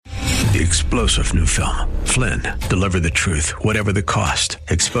The explosive new film, Flynn, deliver the truth, whatever the cost,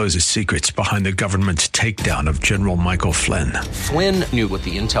 exposes secrets behind the government's takedown of General Michael Flynn. Flynn knew what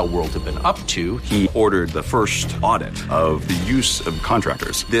the intel world had been up to. He ordered the first audit of the use of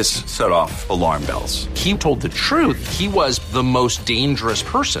contractors. This set off alarm bells. He told the truth. He was the most dangerous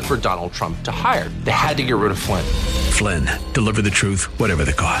person for Donald Trump to hire. They had to get rid of Flynn. Flynn, deliver the truth, whatever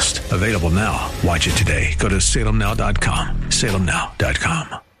the cost. Available now. Watch it today. Go to salemnow.com.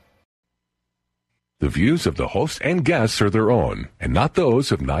 salemnow.com. The views of the host and guests are their own, and not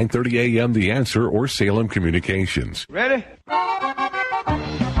those of 930 AM The Answer or Salem Communications. Ready?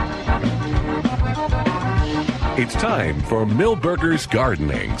 It's time for Millburgers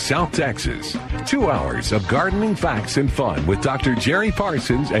Gardening, South Texas. 2 hours of gardening facts and fun with Dr. Jerry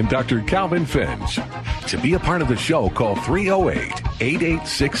Parsons and Dr. Calvin Finch. To be a part of the show, call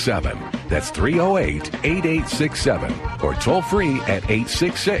 308-8867. That's 308-8867. Or toll free at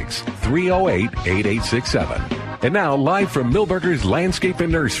 866-308-8867. And now, live from Millburgers Landscape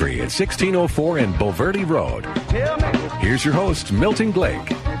and Nursery at 1604 and Bulverde Road. Here's your host, Milton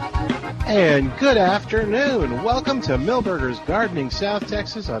Blake. And good afternoon. Welcome to Millburgers Gardening, South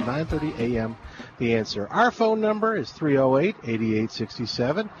Texas on 930 AM. The Answer. Our phone number is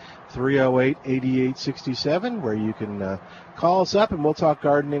 308-8867, 308-8867, where you can call us up and we'll talk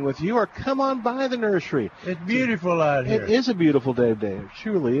gardening with you, or come on by the nursery. It's beautiful out here. It is a beautiful day today. It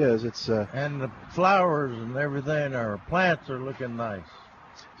truly is. It's and the flowers and everything, our plants are looking nice.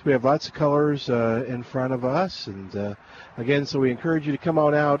 So we have lots of colors in front of us, and again, so we encourage you to come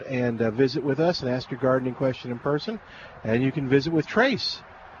on out and visit with us and ask your gardening question in person. And you can visit with Trace,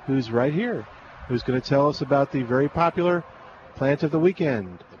 who's right here, who's going to tell us about the very popular Plant of the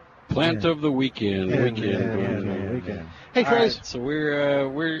Weekend. Plant of the Weekend. Weekend. Hey, Trace. Right, so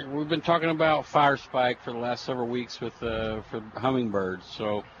we've been talking about fire spike for the last several weeks with for hummingbirds.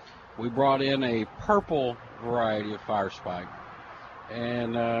 So we brought in a purple variety of fire spike.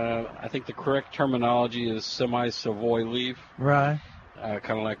 And I think the correct terminology is semi-Savoy leaf. Right.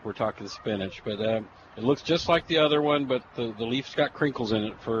 Kind of like we're talking spinach. But it looks just like the other one, but the leaf's got crinkles in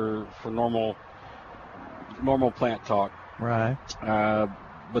it for normal plant talk. Right.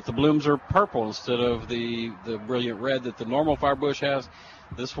 But the blooms are purple instead of the brilliant red that the normal firebush has.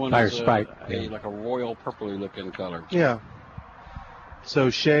 This one fire is spike. like a royal purpley looking color. Yeah. So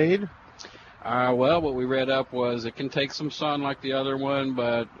shade? Well, what we read up was it can take some sun like the other one,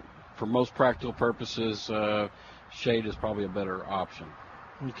 but for most practical purposes, shade is probably a better option.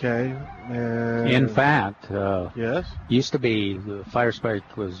 Okay. In fact, yes, used to be the fire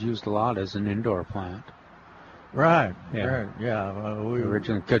spike was used a lot as an indoor plant. Right. Yeah. Right. Yeah.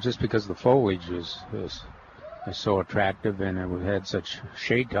 Originally, just because the foliage was so attractive and it had such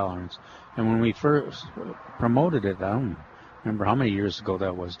shade tolerance. And when we first promoted it, I don't remember how many years ago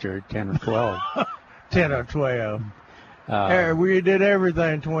that was, Jerry, 10 or 12. 10 or 12. We did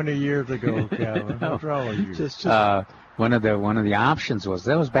everything 20 years ago, Calvin. What's wrong with you? One of the options was,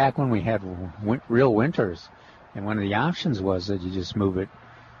 that was back when we had real winters, and one of the options was that you just move it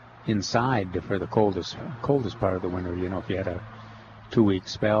inside for the coldest part of the winter. You know, if you had a 2-week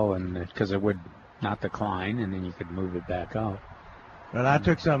spell, and because it would not decline, and then you could move it back out. And I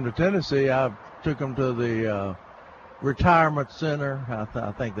took some to Tennessee. I took them to the retirement center. I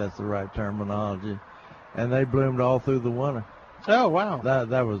think that's the right terminology. And they bloomed all through the winter. Oh, wow.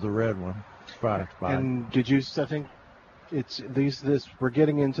 That was the red one. Fire spike. And did you, I think we're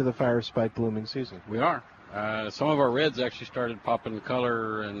getting into the fire spike blooming season. We are. Some of our reds actually started popping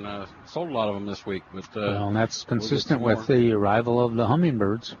color and sold a lot of them this week. But, and that's consistent with the arrival of the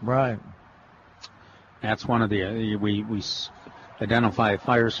hummingbirds. Right. That's one of the, we identify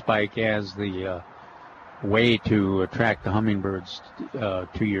fire spike as the way to attract the hummingbirds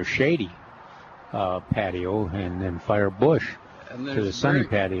to your shady patio, and then fire bush to the sunny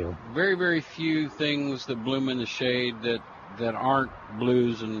patio. Very, very few things that bloom in the shade that aren't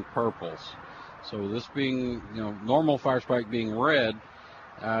blues and purples. So this being, normal fire spike being red,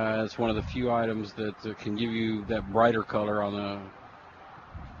 it's one of the few items that can give you that brighter color on the.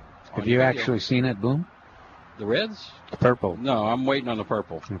 Have you actually seen it bloom? The reds? The purple. No, I'm waiting on the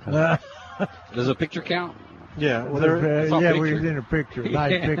purple. Okay. Does a picture count? Yeah. Well, we're in a picture.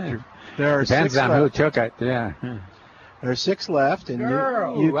 Nice picture. There are Depends 6 on left. who took it. Yeah. There are 6 left, and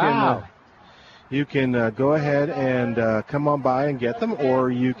wow. you can go ahead and come on by and get them, or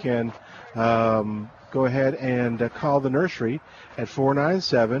you can go ahead and call the nursery at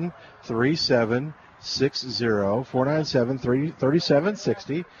 497-3760,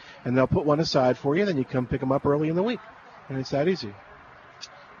 497-3760, and they'll put one aside for you. Then you come pick them up early in the week, and it's that easy.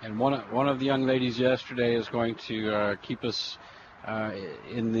 And one of the young ladies yesterday is going to keep us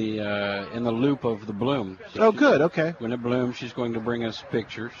in the loop of the bloom. So Oh, good. Okay. When it blooms, she's going to bring us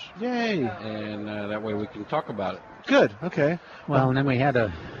pictures, Yay. and that way we can talk about it. Good. Okay. Well, and then we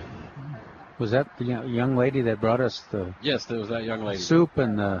had was that the young lady that brought us the Yes, there was that young lady. soup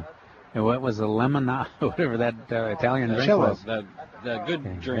and what was the lemonade, whatever that Italian drink Cello. was? That good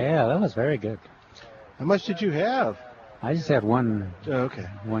drink. Yeah, that was very good. How much did you have? I just had one Okay.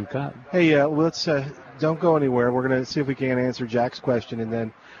 cup. Hey, let's don't go anywhere. We're going to see if we can answer Jack's question, and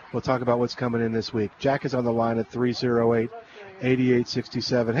then we'll talk about what's coming in this week. Jack is on the line at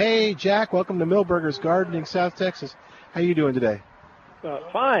 308-8867. Hey, Jack, welcome to Millburgers Gardening, South Texas. How you doing today?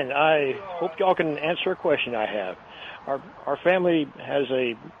 Fine. I hope y'all can answer a question I have. Our family has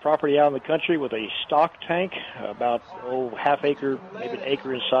a property out in the country with a stock tank, about half acre, maybe an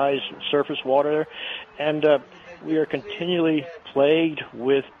acre in size, surface water there, and we are continually plagued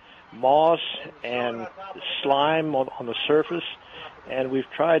with moss and slime on the surface. And we've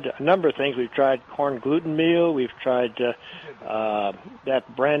tried a number of things. We've tried corn gluten meal. We've tried that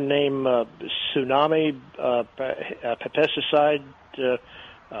brand name Tsunami pesticide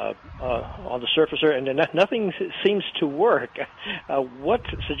on the surface there, and nothing seems to work. What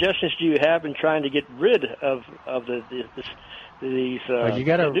suggestions do you have in trying to get rid of these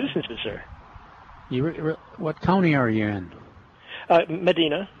nuisances, sir? What county are you in?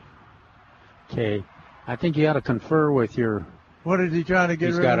 Medina. Okay, I think you ought to confer with your. What is he trying to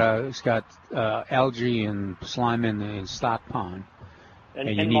get rid of? He's got algae and slime in the stock pond, and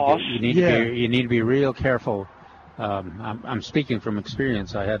you moss. You need to be real careful. I'm speaking from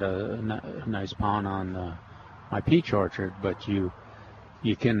experience. I had a nice pond on my peach orchard, but you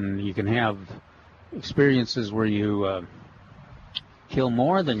can have experiences where you kill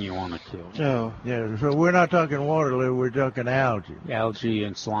more than you want to kill. Oh, yeah. So we're not talking Waterloo. We're talking algae. Algae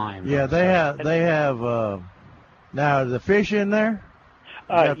and slime. Yeah, they have. Now, is the fish in there?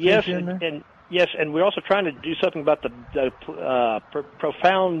 Yes, and yes, and we're also trying to do something about the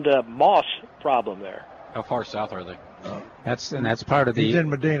profound moss problem there. How far south are they? That's part of the. He's in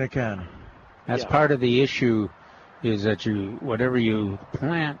Medina County. That's part of the issue, is that whatever you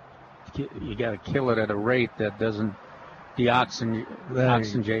plant, you got to kill it at a rate that doesn't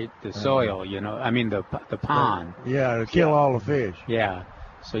deoxygenate the soil. I mean the pond. Yeah, to kill all the fish. Yeah,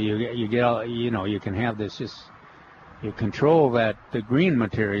 so you get all, you can have this you control the green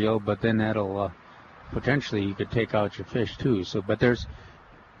material, but then that'll potentially you could take out your fish too. So, but there's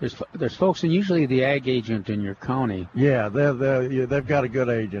folks, and usually the ag agent in your county. Yeah, they've got a good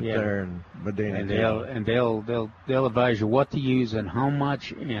agent there in Medina. And they'll advise you what to use and how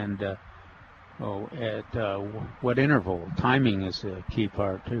much and at what interval. Timing is a key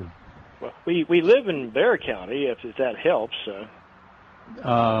part too. Well, we live in Bexar County, if that helps.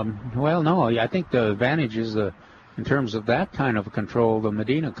 Well, no, I think the advantage is in terms of that kind of control, the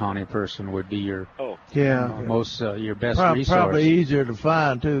Medina County person would be your your best resource. Probably easier to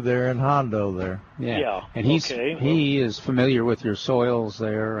find too. There in Hondo there. Yeah. And he is familiar with your soils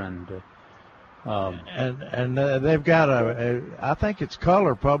there, and they've got I think it's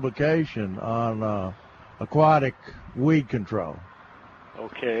color publication on aquatic weed control.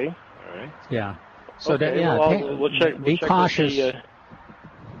 Okay. All right. Yeah. So we'll check. Be cautious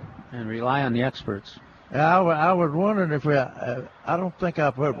and rely on the experts. I was wondering if I don't think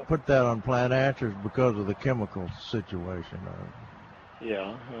I put that on Plant Answers because of the chemical situation.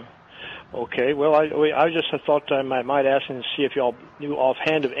 Yeah. Okay. Well, I just thought I might ask and see if y'all knew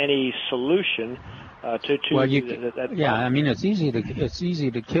offhand of any solution to that. Yeah, I mean it's easy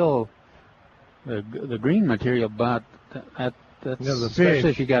to kill the green material, but that's especially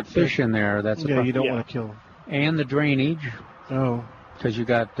if you got fish in there. That's you don't want to kill them. And the drainage. Oh. Because you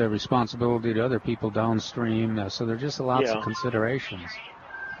got the responsibility to other people downstream, so there are just lots of considerations.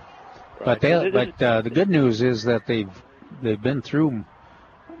 Right. But the good news is that they've been through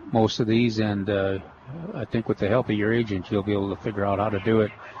most of these, and I think with the help of your agent, you'll be able to figure out how to do it,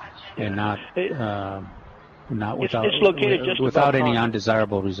 and not without any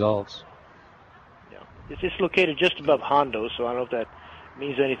undesirable results. Yeah, it's located just above Hondo, so I don't know if that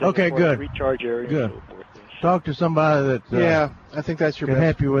means anything. Okay, good. Recharge area. Good. And so forth. Talk to somebody that I think that's your can best.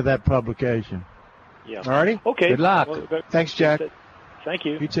 help you with that publication. Yeah. All righty. Okay. Good luck. Well, thanks, Jack. Thank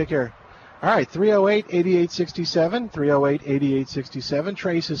you. You take care. All right, 308-8867, 308-8867.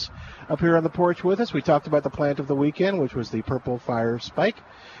 Trace is up here on the porch with us. We talked about the plant of the weekend, which was the purple fire spike.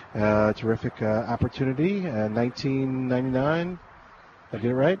 Terrific opportunity. 1999. I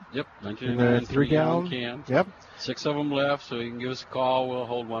get it right? Yep, In 1999 the 3-gallon can. Yep. 6 of them left, so you can give us a call. We'll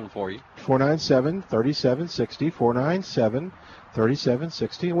hold one for you. 497-3760.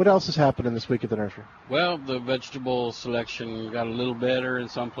 497-3760. What else is happening this week at the nursery? Well, the vegetable selection got a little better in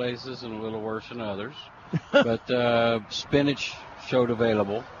some places and a little worse in others. But spinach showed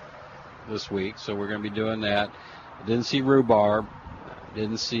available this week, so we're going to be doing that. I didn't see rhubarb.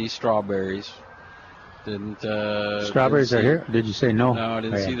 Didn't see strawberries. Strawberries are here? Did you say no? No, I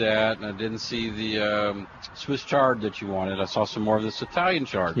didn't see that. And I didn't see the Swiss chard that you wanted. I saw some more of this Italian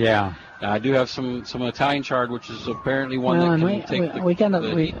chard. Yeah. Now, I do have some Italian chard, which is apparently one that can take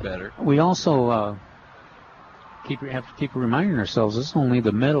the heat better. We also have to keep reminding ourselves this is only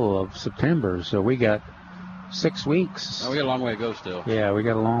the middle of September, so we got 6 weeks. Oh, we got a long way to go still. Yeah, we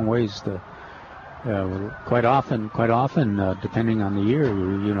got a long ways to. Quite often, depending on the year,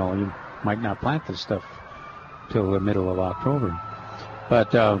 you might not plant this stuff till the middle of October.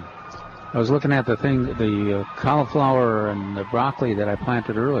 But I was looking at the cauliflower and the broccoli that I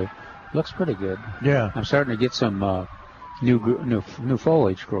planted early. Looks pretty good. Yeah. I'm starting to get some new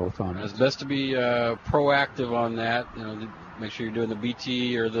foliage growth on it. It's best to be proactive on that. Make sure you're doing the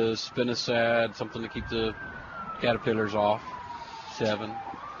BT or the spinosad, something to keep the caterpillars off. 7.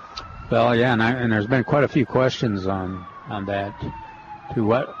 Well, yeah, and there's been quite a few questions on that. To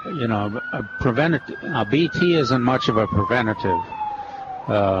what, a preventative. Now, BT isn't much of a preventative,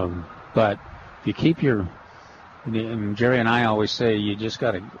 but if you keep and Jerry and I always say you just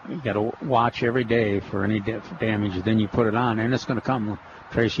got to watch every day for any damage. Then you put it on, and it's going to come.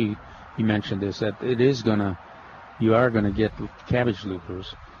 Tracy, you mentioned this, that you are going to get cabbage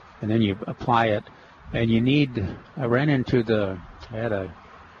loopers, and then you apply it, and you need. I had a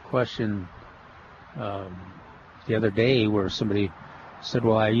question the other day where somebody said,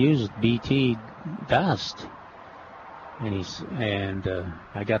 "Well, I used BT dust," and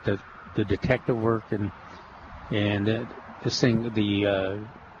I got the detective work and this thing, the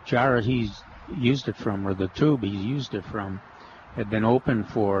jar he's used it from, or the tube he's used it from, had been open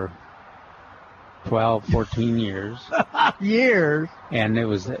for 12, 14 years. Years. And it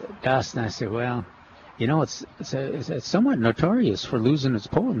was dust, and I said, well, it's somewhat notorious for losing its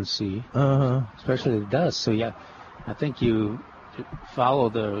potency, especially the dust. So yeah, I think you follow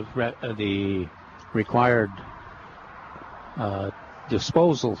the required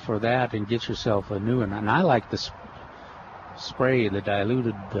disposal for that and get yourself a new one. And I like the spray, the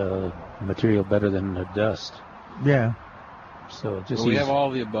diluted material, better than the dust. Yeah. So just we have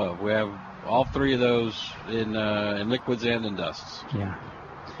all the above. We have all 3 of those in liquids and in dusts. Yeah.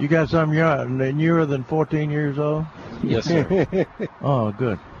 You got some newer than 14 years old? Yes, sir. Oh,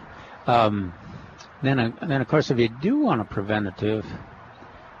 good. Then of course, if you do want a preventative,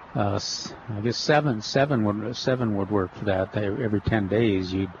 I guess seven would work for that. Every 10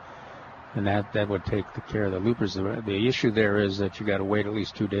 days, and that would take care of the loopers. The issue there is that you got to wait at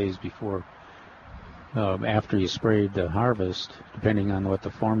least 2 days before, after you sprayed the harvest, depending on what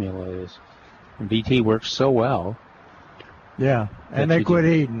the formula is. And BT works so well. Yeah, and they quit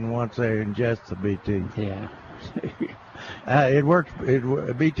eating once they ingest the BT. Yeah. It works.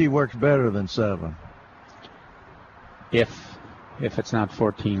 BT works better than 7. If it's not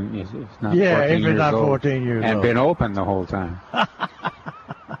 14, if it's not 14 if years it's not old 14 years and old. been open the whole time.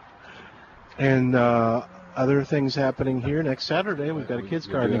 And other things happening here next Saturday. We've got a kids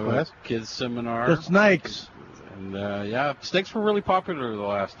gardening class, kids seminar. The snakes. And snakes were really popular the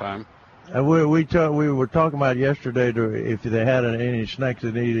last time. We were talking about yesterday if they had any snakes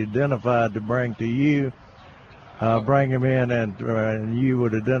that needed identified to bring to you, bring them in and you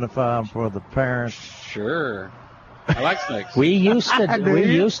would identify them for the parents. Sure. I like snakes. We used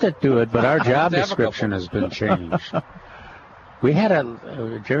to do it, but our job description has been changed. We had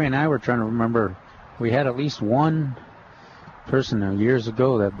Jerry and I were trying to remember, we had at least one person years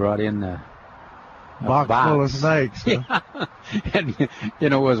ago that brought in the box full of snakes. Huh? Yeah. And,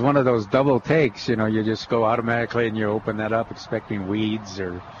 it was one of those double takes, you just go automatically and you open that up expecting weeds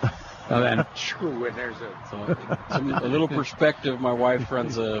or... and there's a little perspective. My wife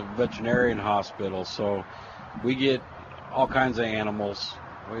runs a veterinarian hospital, so we get all kinds of animals.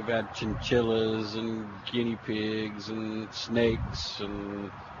 We've had chinchillas and guinea pigs and snakes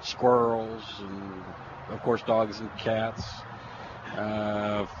and squirrels and, of course, dogs and cats,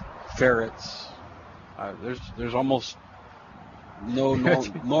 ferrets. There's almost no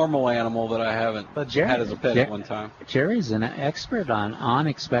normal animal that I haven't had as a pet at one time. Jerry's an expert on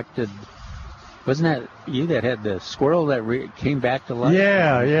unexpected. Wasn't that you that had the squirrel that came back to life?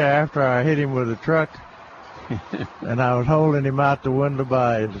 Yeah. After I hit him with a truck, and I was holding him out the window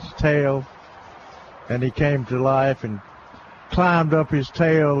by his tail, and he came to life, and climbed up his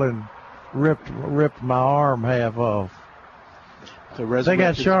tail and ripped my arm half off. So they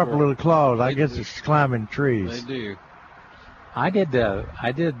got sharp squirrel. little claws. I guess it's climbing trees. They do. I did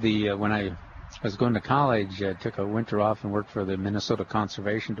when I was going to college, I took a winter off and worked for the Minnesota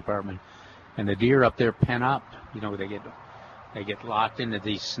Conservation Department. And the deer up there pen up. You know, they get locked into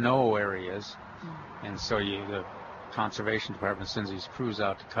these snow areas. And so the Conservation Department sends these crews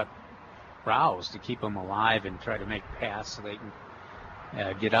out to cut browse to keep them alive and try to make paths so they can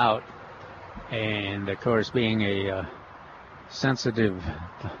get out. And, of course, being a sensitive,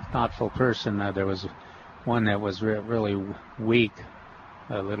 thoughtful person, there was one that was really weak,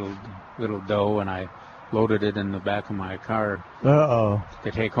 a little doe, and I loaded it in the back of my car to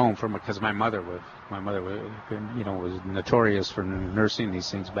take home from it because my mother was notorious for nursing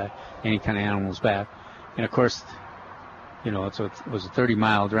these things back, any kind of animals back. And, of course, it was a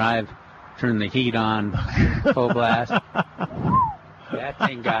 30-mile drive, turned the heat on, full blast. That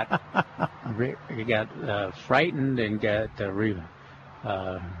thing got frightened and got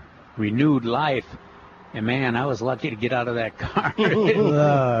renewed life. And, man, I was lucky to get out of that car.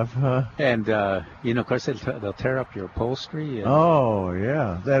 And, of course, they'll tear up your upholstery. Oh,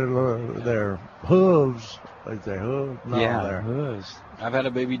 yeah. Their hooves. Like their hooves? No, yeah, their hooves. I've had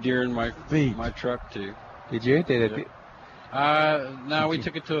a baby deer in my feet. My truck, too. Did you? Did it? No, we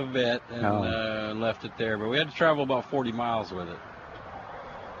took it to a vet and left it there. But we had to travel about 40 miles with it.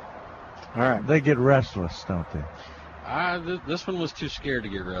 All right. They get restless, don't they? This one was too scared to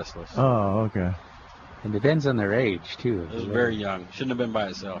get restless. Oh, okay. It depends on their age, too. It was very young. Shouldn't have been by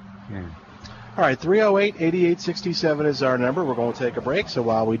itself. Yeah. All right, 308-8867 is our number. We're going to take a break, so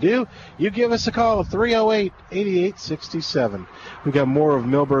while we do, you give us a call at 308-8867. We've got more of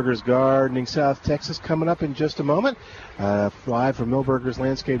Milberger's Gardening South Texas coming up in just a moment. Live from Milberger's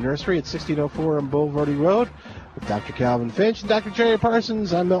Landscape Nursery at 1604 on Boulevardy Road with Dr. Calvin Finch and Dr. Jerry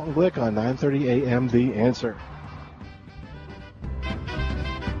Parsons. I'm Milton Glick on 930 a.m. The Answer.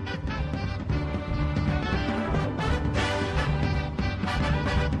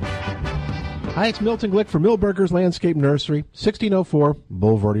 Hi, it's Milton Glick from Milberger's Landscape Nursery, 1604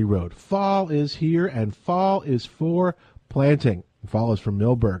 Boulevardy Road. Fall is here, and fall is for planting. Fall is for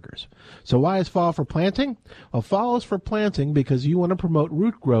Milberger's. So why is fall for planting? Well, fall is for planting because you want to promote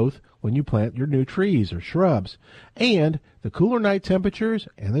root growth when you plant your new trees or shrubs. And the cooler night temperatures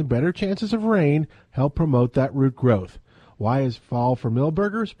and the better chances of rain help promote that root growth. Why is fall for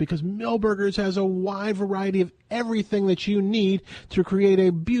Milberger's? Because Milberger's has a wide variety of everything that you need to create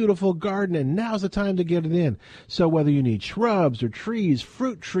a beautiful garden, and now's the time to get it in. So whether you need shrubs or trees,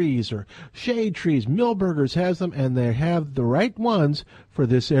 fruit trees or shade trees, Milberger's has them, and they have the right ones for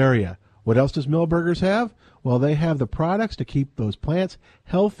this area. What else does Milberger's have? Well, they have the products to keep those plants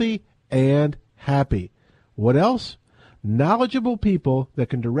healthy and happy. What else? Knowledgeable people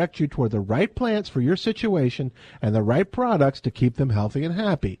that can direct you toward the right plants for your situation and the right products to keep them healthy and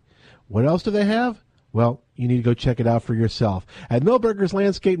happy. What else do they have? Well, you need to go check it out for yourself at Milberger's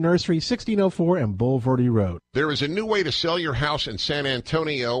Landscape Nursery, 1604 and Boulevardy Road. There is a new way to sell your house in San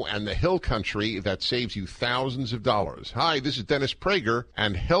Antonio and the Hill Country that saves you thousands of dollars. Hi, this is Dennis Prager,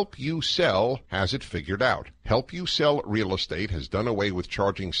 and Help You Sell has it figured out. Help You Sell Real Estate has done away with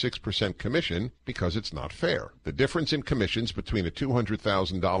charging 6% commission because it's not fair. The difference in commissions between a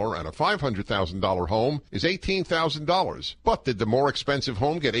 $200,000 and a $500,000 home is $18,000. But did the more expensive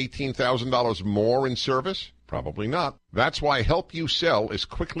home get $18,000 more in service? Probably not. That's why Help You Sell is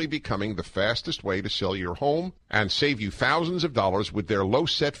quickly becoming the fastest way to sell your home and save you thousands of dollars with their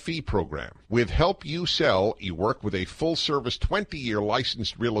low-set fee program. With Help You Sell, you work with a full-service 20-year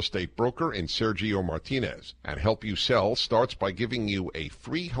licensed real estate broker in Sergio Martinez. And Help You Sell starts by giving you a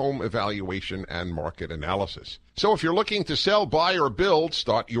free home evaluation and market analysis. So if you're looking to sell, buy, or build,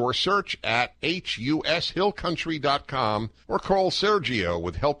 start your search at hushillcountry.com or call Sergio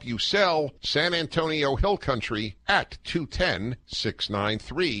with Help You Sell, San Antonio Hill Country at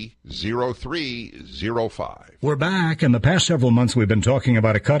 210-693-0305. We're back. In the past several months, we've been talking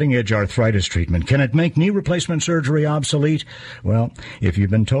about a cutting-edge arthritis treatment. Can it make knee replacement surgery obsolete? Well, if you've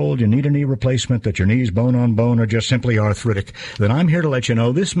been told you need a knee replacement, that your knee's bone on bone or just simply arthritic, then I'm here to let you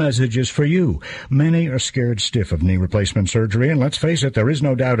know this message is for you. Many are scared stiff of knee replacement surgery, and let's face it, there is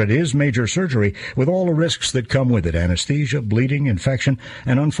no doubt it is major surgery with all the risks that come with it: anesthesia, bleeding, infection,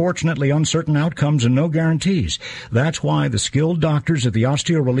 and unfortunately uncertain outcomes and no guarantees. That's That's why the skilled doctors at the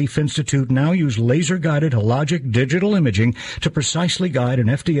Osteo Relief Institute now use laser-guided Hologic digital imaging to precisely guide an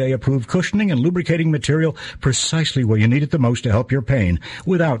FDA-approved cushioning and lubricating material precisely where you need it the most to help your pain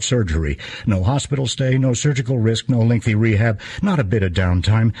without surgery. No hospital stay, no surgical risk, no lengthy rehab, not a bit of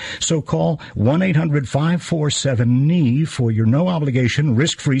downtime. So call 1-800-547-KNEE for your no-obligation,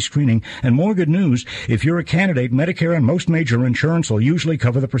 risk-free screening. And more good news, if you're a candidate, Medicare and most major insurance will usually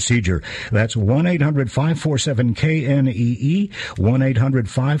cover the procedure. That's 1-800-547-KNEE,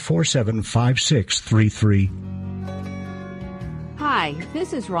 1-800-547-5633. Hi,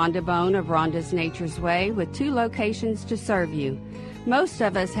 this is Rhonda Bone of Rhonda's Nature's Way with 2 locations to serve you. Most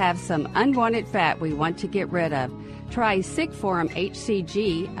of us have some unwanted fat we want to get rid of. Try Sigforum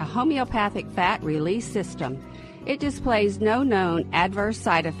HCG, a homeopathic fat release system. It displays no known adverse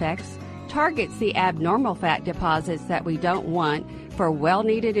side effects, targets the abnormal fat deposits that we don't want for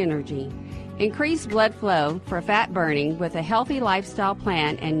well-needed energy. Increase blood flow for fat burning with a healthy lifestyle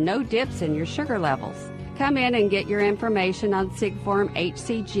plan and no dips in your sugar levels. Come in and get your information on Sigforum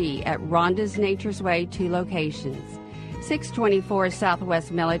HCG at Rhonda's Nature's Way 2 locations. 624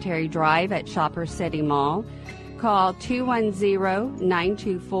 Southwest Military Drive at Shopper City Mall. Call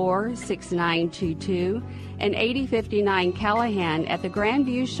 210-924-6922 and 8059 Callahan at the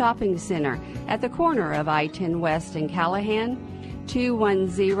Grandview Shopping Center at the corner of I-10 West and Callahan.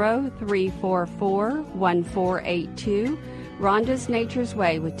 210-344-1482. Rhonda's Nature's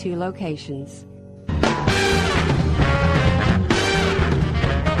Way with 2 locations.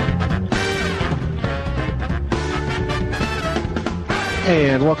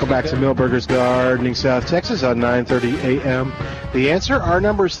 And welcome back to Millburgers Gardening, South Texas on 9:30 a.m. The Answer, our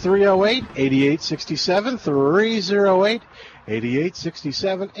number is 308-8867,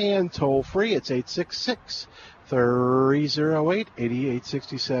 308-8867, and toll free, it's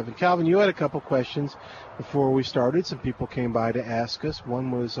 866-308-8867. Calvin, you had a couple questions before we started. Some people came by to ask us.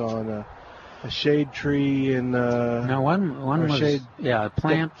 One was on a shade tree and no, one was shade, a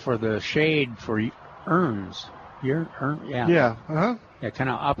plant for the shade for urns. Yeah, kind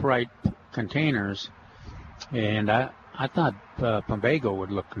of upright containers, and I thought plumbago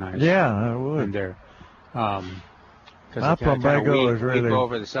would look nice. Yeah, it would. In there, because plumbago is really go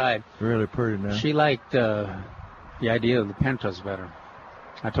over the side. Really pretty now. She liked the idea of the pentas better.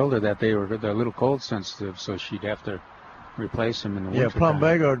 I told her that they're a little cold sensitive, so she'd have to replace them in the winter. Yeah,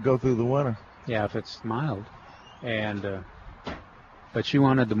 plumbago would go through the winter. Yeah, if it's mild, and but she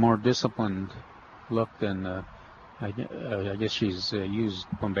wanted the more disciplined look than. I guess she's used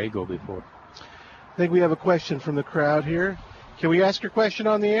plumbago before. I think we have a question from the crowd here. Can we ask your question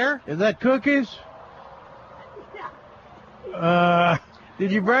on the air? Is that cookies?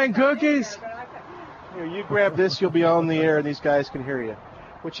 Did you bring cookies? Here, you grab this, you'll be on the air, and these guys can hear you.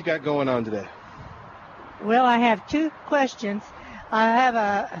 What you got going on today? Well, I have 2 questions. I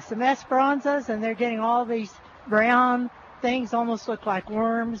have some Esperanzas, and they're getting all these brown things, almost look like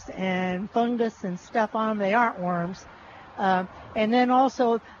worms and fungus and stuff on them. They aren't worms. And then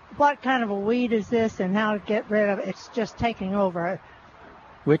also, what kind of a weed is this, and how to get rid of it? It's just taking over.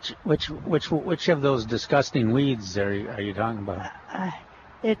 Which of those disgusting weeds are you talking about?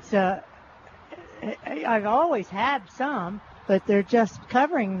 I've always had some, but they're just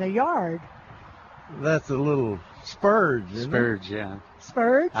covering the yard. That's a little spurge. Spurge, yeah.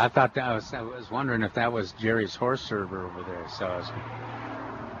 Spurge? I thought I was wondering if that was Jerry's horse server over there. So,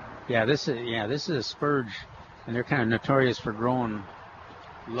 this is a spurge, and they're kind of notorious for growing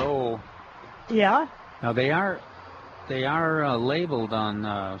low. Yeah. Now they are labeled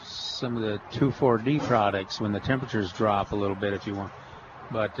on some of the 2,4-D products when the temperatures drop a little bit, if you want,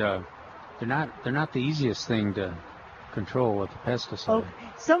 but they're not the easiest thing to control with the pesticide. Oh,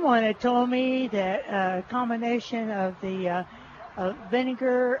 someone had told me that a combination of the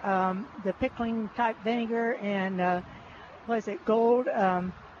vinegar, the pickling type vinegar, and gold?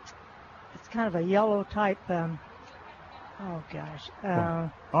 It's kind of a yellow type.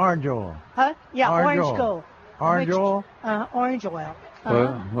 Orange oil. Huh? Yeah, orange gold. Orange oil? Orange oil.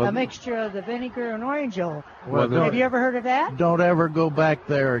 A mixture of the vinegar and orange oil. Have you ever heard of that? Don't ever go back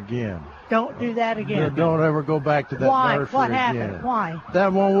there again. Don't do that again. Don't ever go back to that nursery What happened? again. Why?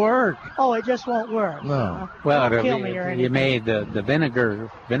 That won't work. Oh, it just won't work. No. Well, kill me or anything. you may the vinegar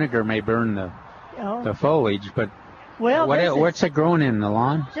may burn the foliage, but what's it growing in the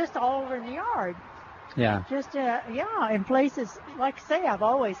lawn? Just all over in the yard. Yeah. Just in places like I say, I've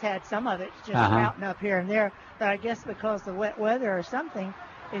always had some of it just sprouting up here and there, but I guess because of the wet weather or something,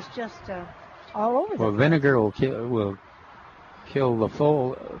 it's just all over. Well, vinegar will kill the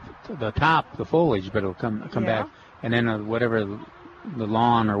foliage, but it'll come back, and then whatever the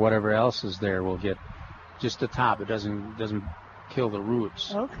lawn or whatever else is there will get just the top. It doesn't kill the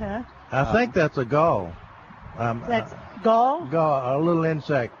roots. Okay. I think that's a gall. That's gall? Gall, a little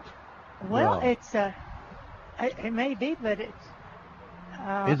insect. Well, gall. it's it may be, but it's.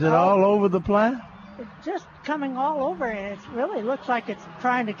 Is it all over the plant? It's just coming all over, and it really looks like it's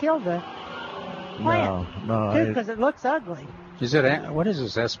trying to kill the plant. No. Because it looks ugly. Is it? What is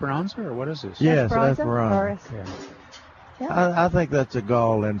this? Esperanza or what is this? Yes, Esperanza. Yeah. I think that's a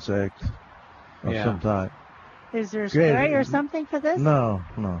gall insect of some type. Is there a spray or something for this? No.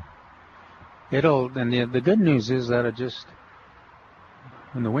 And the good news is that it just,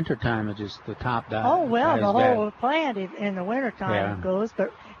 in the wintertime, the top dies. Oh, well, the whole plant in the wintertime goes,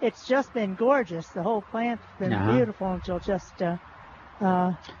 but it's just been gorgeous. The whole plant's been beautiful until just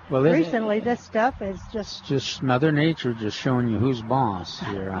recently. This stuff is just... Just Mother Nature just showing you who's boss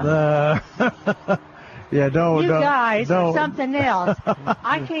here. Yeah, don't... You guys don't. are something else.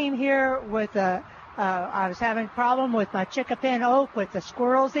 I came here with I was having a problem with my chickapin oak with the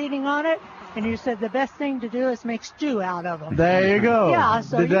squirrels eating on it, and you said the best thing to do is make stew out of them. There you go. Yeah,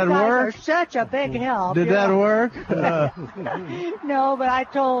 so Did that you guys work? are such a big help. Did that work? No, but I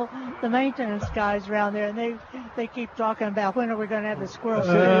told the maintenance guys around there, and they keep talking about when are we going to have the squirrel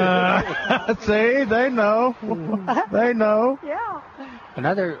stew. See, they know. They know. Yeah.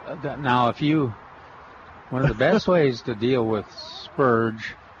 One of the best ways to deal with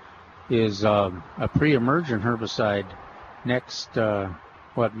spurge is a pre-emergent herbicide next,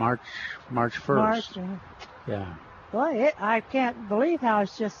 March 1st? Yeah. Boy, I can't believe how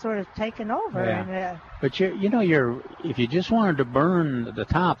it's just sort of taken over. Yeah. And, but if you just wanted to burn the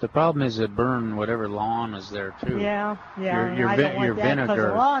top, the problem is it burn whatever lawn is there too. Yeah. Your I don't want that vinegar.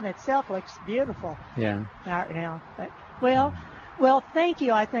 because the lawn itself looks beautiful. Yeah. Right now. But, well, thank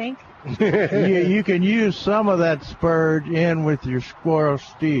you, I think. You can use some of that spurge in with your squirrel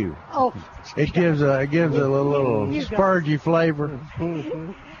stew. Oh, it gives a little spurgy flavor.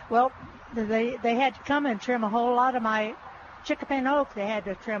 Well, they had to come and trim a whole lot of my chickapin oak. They had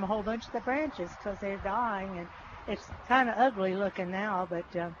to trim a whole bunch of the branches because they're dying, and it's kind of ugly looking now. But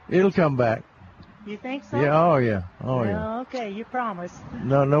it'll come back. You think so? Yeah. Oh yeah. Okay, you promise.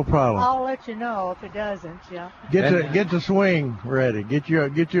 No problem. I'll let you know if it doesn't. Yeah. Get the swing ready. Get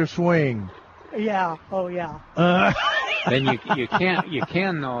your swing. Yeah. Oh yeah. Then you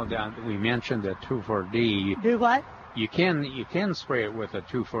can though. We mentioned the 2,4-D. Do what? You can spray it with a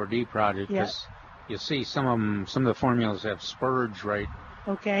 2,4-D product because you see some of the formulas have spurge right.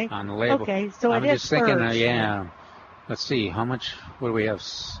 Okay. On the label. Okay, so I'm it is just thinking, spurge. Let's see, how much? What do we have?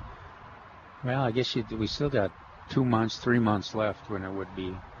 Well, I guess we still got 2 months, 3 months left when it would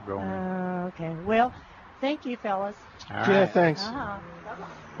be growing. Okay. Well, thank you, fellas. All right. Yeah, thanks. All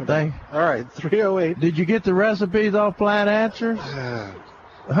right, 308. Did you get the recipes off Plant Answers?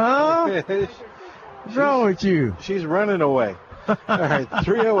 Huh? What's wrong with you? She's running away. All right,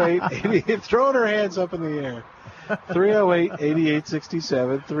 308, throwing her hands up in the air.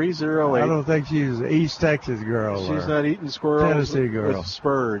 308-8867, 308. I don't think she's an East Texas girl. She's not eating squirrels Tennessee girl. with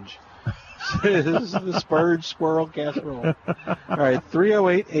spurge. This is the spurge squirrel casserole. All right,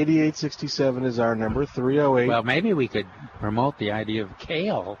 308-8867 is our number. 308. Well, maybe we could promote the idea of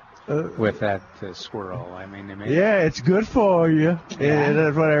kale with that squirrel. I mean, yeah, it's good for you. Yeah.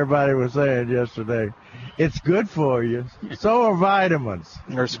 That's what everybody was saying yesterday. It's good for you. So are vitamins.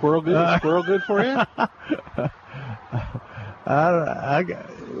 Are squirrel good? Is squirrel good for you?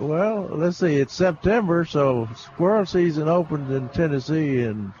 Well, let's see. It's September, so squirrel season opens in Tennessee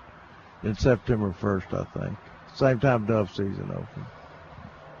in September 1st, I think. Same time dove season opens.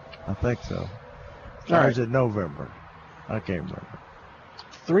 I think so. Or is it November? I can't remember.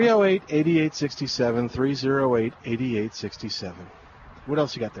 308-8867, 308-8867. What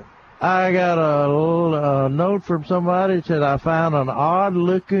else you got there? I got a little note from somebody that said I found an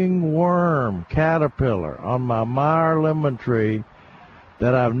odd-looking worm caterpillar on my Meyer lemon tree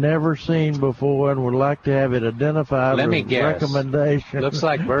that I've never seen before and would like to have it identified. Let me with guess. Recommendation. Looks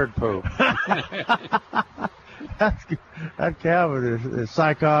like bird poop. That Calvin is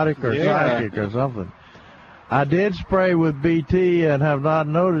psychotic or psychic or something. I did spray with BT and have not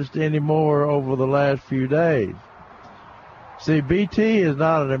noticed any more over the last few days. See, BT is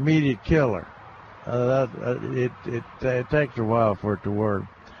not an immediate killer. It takes a while for it to work.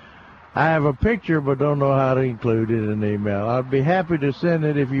 I have a picture, but don't know how to include it in the email. I'd be happy to send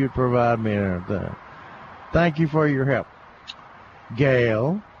it if you'd provide me anything. Thank you for your help.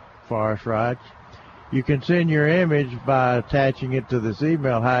 Gail, Forrest writes, you can send your image by attaching it to this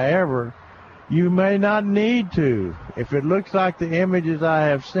email. However, you may not need to. If it looks like the images I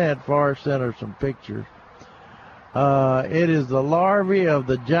have sent, Forrest sent her some pictures. It is the larvae of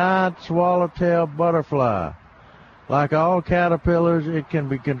the giant swallowtail butterfly. Like all caterpillars, it can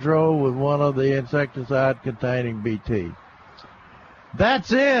be controlled with one of the insecticide-containing BT.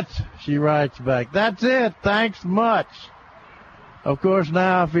 That's it, she writes back. That's it. Thanks much. Of course,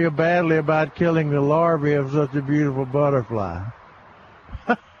 now I feel badly about killing the larvae of such a beautiful butterfly.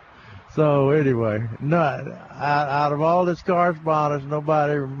 So anyway, out of all this correspondence,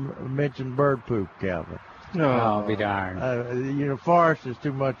 nobody mentioned bird poop, Calvin. No, I'll be darned. Forrest is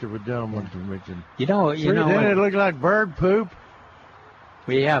too much of a gentleman to mention. Didn't it look like bird poop?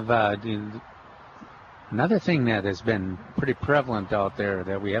 We have another thing that has been pretty prevalent out there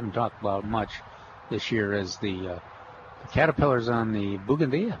that we haven't talked about much this year is the caterpillars on the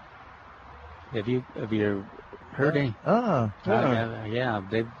bougainvillea. Have you heard any? Yeah,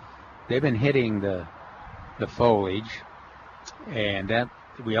 they've been hitting the foliage, and that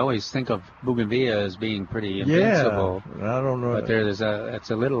we always think of bougainvillea as being pretty invincible. Yeah, I don't know. But it's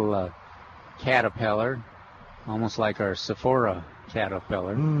a little caterpillar, almost like our Sephora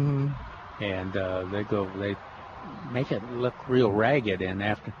caterpillar, and they make it look real ragged. And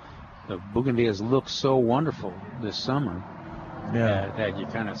after the bougainvilleas look so wonderful this summer, that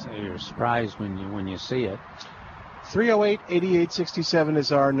you're surprised when you see it. 308-8867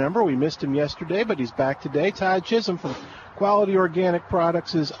 is our number. We missed him yesterday, but he's back today. Todd Chisholm from Quality Organic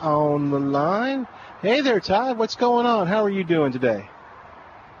Products is on the line. Hey there, Todd. What's going on? How are you doing today?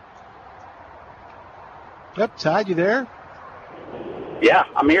 Yep, Todd, you there? Yeah,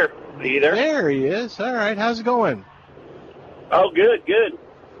 I'm here. Are you there? There he is. All right. How's it going? Oh, good.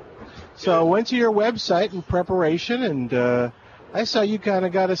 So I went to your website in preparation, and I saw you kind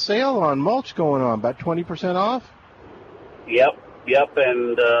of got a sale on mulch going on, about 20% off? Yep,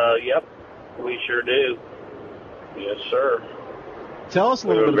 and we sure do. Yes, sir. Tell us a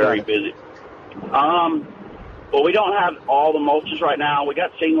little bit about it. We're very busy. Well, we don't have all the mulches right now. We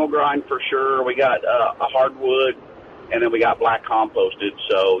got single grind for sure. We got a hardwood, and then we got black composted.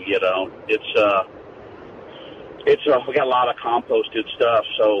 So we got a lot of composted stuff.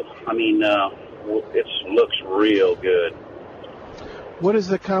 So it looks real good. What does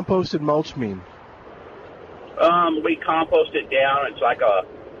the composted mulch mean? We compost it down. It's like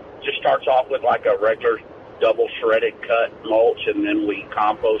just starts off with like a regular double shredded cut mulch, and then we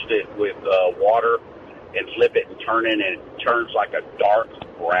compost it with water and flip it and turn it, and it turns like a dark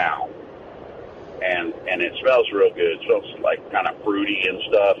brown. And it smells real good. It smells like kind of fruity and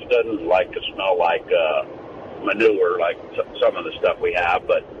stuff. It doesn't smell like manure like some of the stuff we have,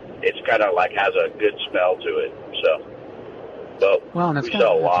 but it's kind of like has a good smell to it. So, but we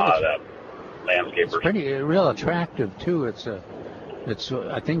sell a lot of that. Landscapers. It's pretty real attractive too. It's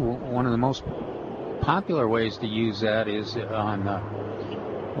I think one of the most popular ways to use that is on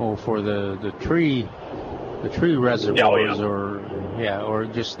for the tree reservoirs or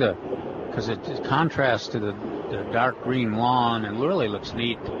just because it contrasts to the dark green lawn and really looks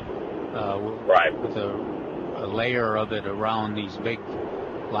neat with a layer of it around these big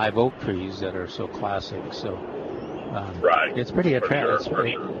live oak trees that are so classic. So it's pretty attractive.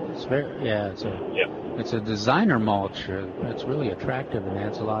 It's a designer mulch. It's really attractive and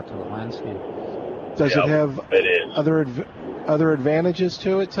adds a lot to the landscape. Does it have other advantages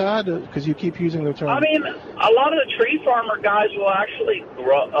to it, Todd? Because you keep using the term. I mean, a lot of the tree farmer guys will actually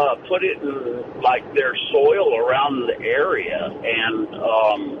put it in like their soil around the area, and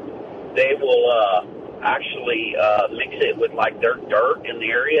they will actually mix it with like their dirt in the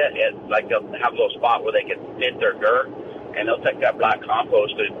area, and like they'll have a little spot where they can pit their dirt, and they'll take that black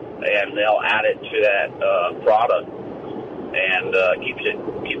compost and they'll add it to that product, and keeps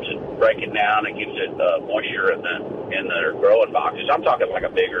it breaking down and keeps it moisture in their growing boxes. I'm talking like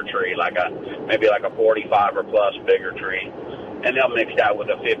a bigger tree, maybe like a 45 or plus bigger tree, and they'll mix that with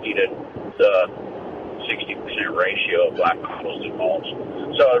a 50 to 60% ratio of black composted mulch.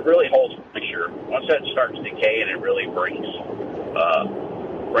 So it really holds moisture. Once that starts decaying, it really brings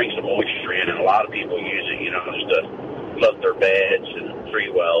some moisture in, and a lot of people use it, just to flood their beds and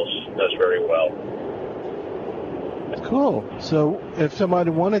tree wells. It does very well. Cool. So if somebody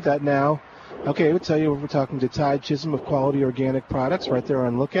wanted that now, okay, I would tell you we're talking to Todd Chisholm of Quality Organic Products right there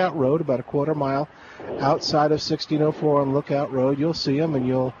on Lookout Road, about a quarter mile outside of 1604 on Lookout Road. You'll see them, and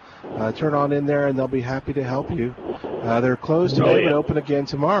you'll turn on in there, and they'll be happy to help you. They're closed today but open again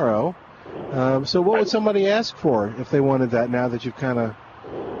tomorrow. So what would somebody ask for if they wanted that now that you've kind of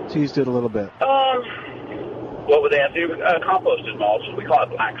teased it a little bit? What would they have to do? Composted mulch. We call it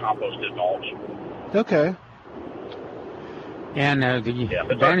black composted mulch. Okay. And the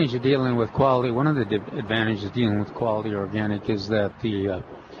advantage of dealing with quality, one of the advantages of dealing with Quality Organic is that the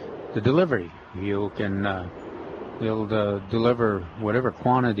delivery. You can they'll deliver whatever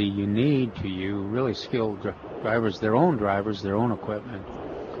quantity you need to you. Really skilled drivers, their own equipment.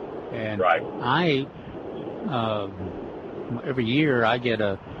 And I every year I get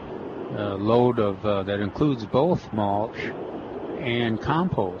a load of that includes both mulch and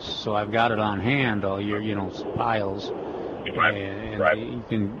compost. So I've got it on hand all year, piles. And you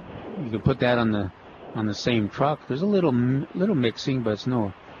can put that on the same truck. There's a little mixing, but it's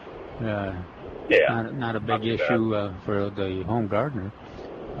not a big issue for the home gardener.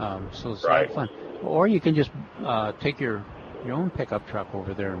 So it's a lot of fun. Or you can just take your own pickup truck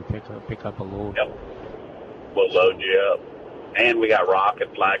over there and pick up a load. Yep. We'll load you up. And we got rock and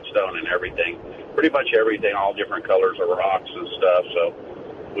flagstone and everything. Pretty much everything, all different colors of rocks and stuff. So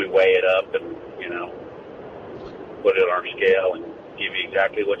we weigh it up and, put it on our scale and give you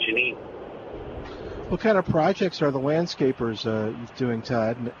exactly what you need. What kind of projects are the landscapers doing,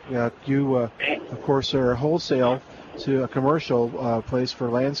 Todd? You, of course, are wholesale to a commercial place for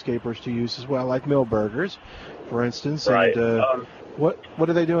landscapers to use as well, like Millburgers, for instance. Right. And what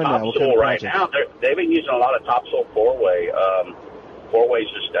are they doing now? What kind of right now, they've been using a lot of topsoil four-way. Four-ways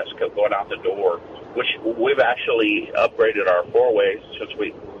that's going out the door, which we've actually upgraded our four-ways since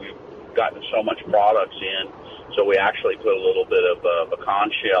we've gotten so much products in. So we actually put a little bit of pecan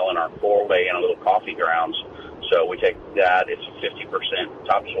shell in our four-way and a little coffee grounds. So we take that. It's a 50%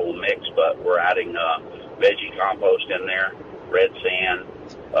 topsoil mix, but we're adding veggie compost in there, red sand,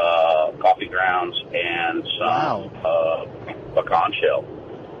 coffee grounds, and some pecan shell.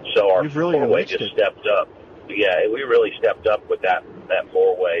 So our four-way just stepped up. Yeah, we really stepped up with that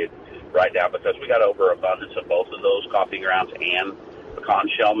four-way right now because we got overabundance of both of those, coffee grounds and pecan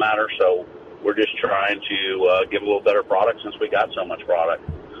shell matter. So we're just trying to give a little better product since we got so much product.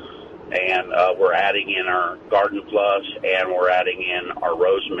 And we're adding in our Garden Plus, and we're adding in our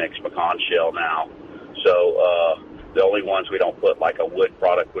Rose Mix pecan shell now. So the only ones we don't put like a wood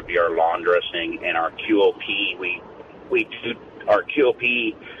product would be our lawn dressing and our QOP. We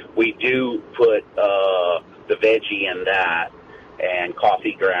do put the veggie in that, and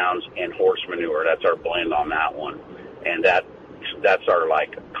coffee grounds and horse manure. That's our blend on that one, and that's our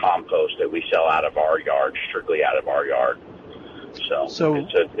like compost that we sell out of our yard, strictly out of our yard. So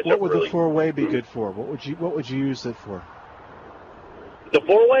it's what would the four-way be good for? What would you use it for? The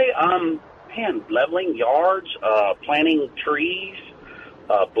four-way, leveling yards, planting trees,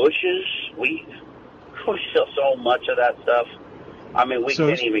 bushes. We sell so much of that stuff. I mean, we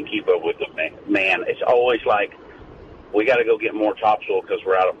can't even keep up with it, man. It's always like we got to go get more topsoil because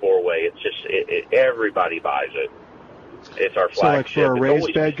we're out of four-way. It's just everybody buys it. It's our flagship. So, like for a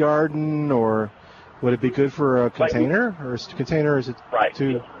raised bed garden, or would it be good for a container, or is it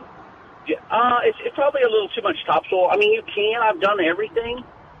too? Yeah, it's probably a little too much topsoil. I mean, you can. I've done everything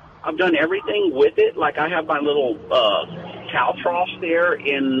with it. Like I have my little cow troughs there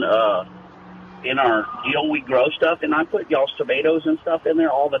in our deal we grow stuff, and I put y'all's tomatoes and stuff in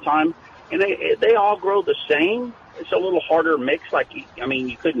there all the time, and they all grow the same. It's a little harder mix.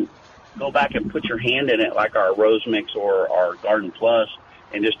 You couldn't go back and put your hand in it like our Rose Mix or our Garden Plus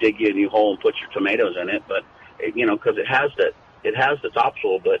and just dig you a new hole and put your tomatoes in it. But, because it has the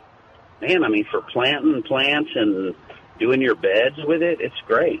topsoil. But, man, I mean, for planting plants and doing your beds with it, it's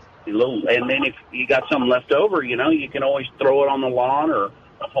great. And then if you got some left over, you can always throw it on the lawn or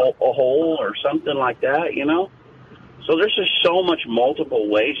a hole or something like that, So there's just so much multiple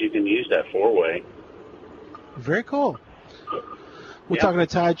ways you can use that four-way. Very cool. We're talking to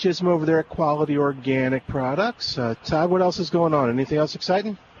Todd Chisholm over there at Quality Organic Products. Todd, what else is going on? Anything else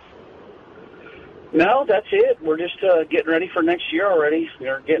exciting? No, that's it. We're just getting ready for next year already.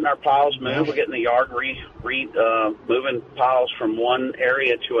 We're getting our piles moved. We're getting the yard moving piles from one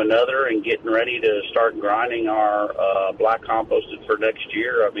area to another and getting ready to start grinding our black composted for next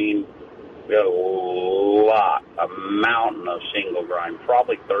year. I mean, we have a mountain of single grind,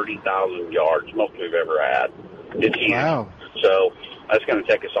 probably 30,000 yards, most we've ever had. It's huge. Wow. So that's going to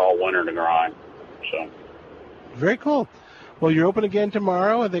take us all winter to grind. So very cool. Well, you're open again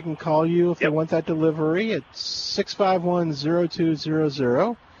tomorrow, and they can call you if they want that delivery. It's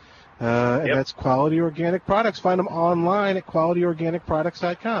 651-0200, and that's Quality Organic Products. Find them online at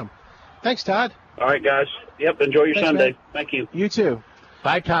qualityorganicproducts.com. Thanks, Todd. All right, guys. Yep, enjoy your Sunday. Man. Thank you. You too.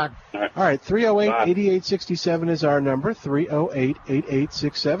 Bye, Todd. All right, 308-8867 is our number,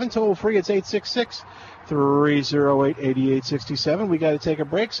 308-8867. Toll free, it's 866-308-8867. We got to take a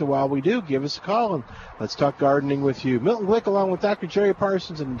break, so while we do, give us a call and let's talk gardening with you. Milton Glick along with Dr. Jerry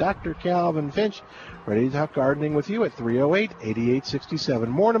Parsons and Dr. Calvin Finch, ready to talk gardening with you at 308-8867.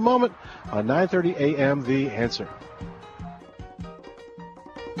 More in a moment on 9:30 a.m. The Answer.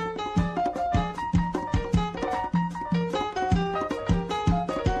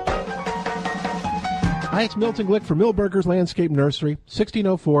 Hi, it's Milton Glick from Milberger's Landscape Nursery,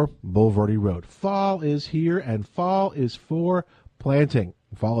 1604 Boulevardy Road. Fall is here, and fall is for planting.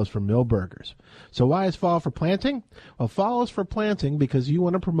 Fall is for Milberger's. So why is fall for planting? Well, fall is for planting because you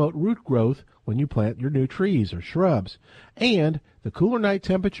want to promote root growth when you plant your new trees or shrubs. And the cooler night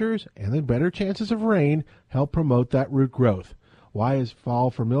temperatures and the better chances of rain help promote that root growth. Why is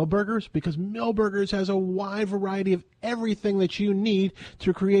fall for Milberger's? Because Milberger's has a wide variety of everything that you need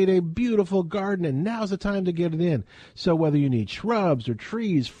to create a beautiful garden, and now's the time to get it in. So whether you need shrubs or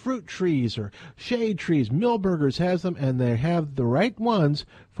trees, fruit trees or shade trees, Milberger's has them, and they have the right ones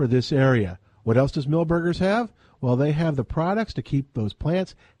for this area. What else does Milberger's have? Well, they have the products to keep those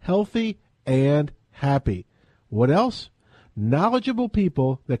plants healthy and happy. What else? Knowledgeable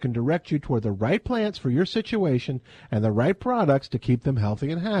people that can direct you toward the right plants for your situation and the right products to keep them healthy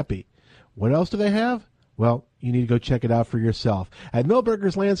and happy. What else do they have? Well, you need to go check it out for yourself at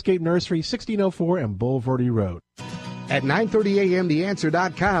Milberger's Landscape Nursery, 1604 and Boulevardy Road. At 9:30 a.m.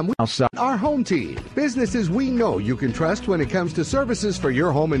 TheAnswer.com, our home team. Businesses we know you can trust when it comes to services for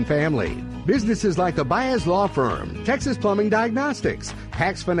your home and family. Businesses like the Baez Law Firm, Texas Plumbing Diagnostics,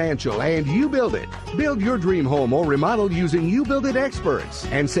 Pax Financial, and You Build It. Build your dream home or remodel using You Build It experts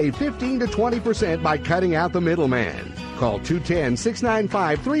and save 15 to 20% by cutting out the middleman. Call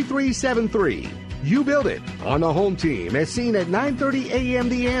 210-695-3373. You Build It on the home team, as seen at 9:30 a.m.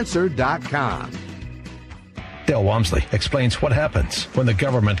 TheAnswer.com. Dale Walmsley explains what happens when the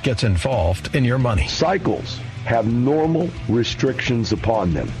government gets involved in your money. Cycles have normal restrictions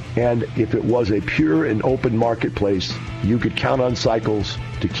upon them. And if it was a pure and open marketplace, you could count on Cycles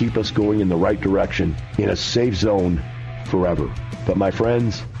to keep us going in the right direction in a safe zone forever. But my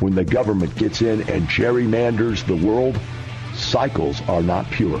friends, when the government gets in and gerrymanders the world, Cycles are not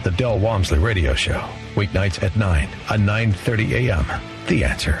pure. The Dale Walmsley Radio Show, weeknights at 9 on 9:30 a.m. The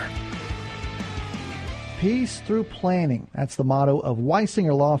Answer. Peace through planning. That's the motto of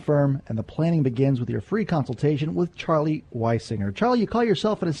Weisinger Law Firm, and the planning begins with your free consultation with Charlie Weisinger. Charlie, you call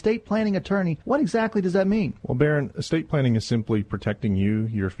yourself an estate planning attorney. What exactly does that mean? Well, Baron, estate planning is simply protecting you,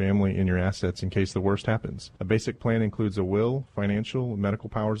 your family, and your assets in case the worst happens. A basic plan includes a will, financial and medical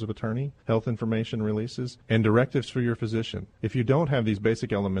powers of attorney, health information releases, and directives for your physician. If you don't have these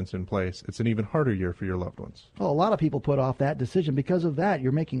basic elements in place, it's an even harder year for your loved ones. Well, a lot of people put off that decision. Because of that,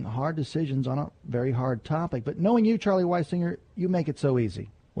 you're making hard decisions on a very hard topic. But knowing you, Charlie Weisinger, you make it so easy.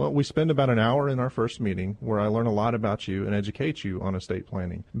 Well, we spend about an hour in our first meeting where I learn a lot about you and educate you on estate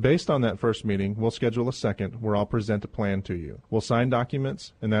planning. Based on that first meeting, we'll schedule a second where I'll present a plan to you. We'll sign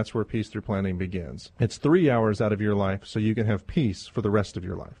documents, and that's where peace through planning begins. It's 3 hours out of your life so you can have peace for the rest of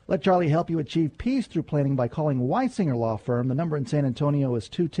your life. Let Charlie help you achieve peace through planning by calling Weisinger Law Firm. The number in San Antonio is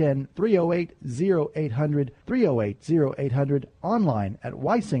 210-308-0800, 308-0800, online at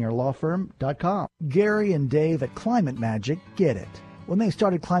weisingerlawfirm.com. Gary and Dave at Climate Magic get it. When they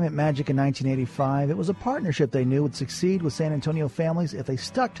started Climate Magic in 1985, it was a partnership they knew would succeed with San Antonio families if they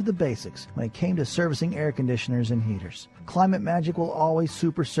stuck to the basics when it came to servicing air conditioners and heaters. Climate Magic will always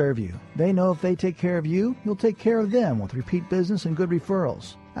super serve you. They know if they take care of you, you'll take care of them with repeat business and good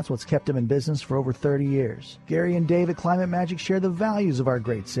referrals. That's what's kept them in business for over 30 years. Gary and Dave at Climate Magic share the values of our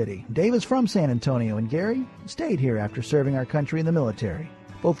great city. Dave is from San Antonio, and Gary stayed here after serving our country in the military.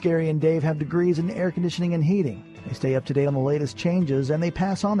 Both Gary and Dave have degrees in air conditioning and heating. They stay up to date on the latest changes, and they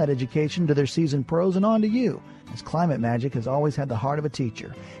pass on that education to their seasoned pros and on to you, as Climate Magic has always had the heart of a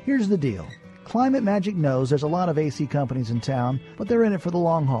teacher. Here's the deal. Climate Magic knows there's a lot of AC companies in town, but they're in it for the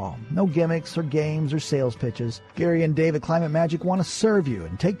long haul. No gimmicks or games or sales pitches. Gary and Dave at Climate Magic want to serve you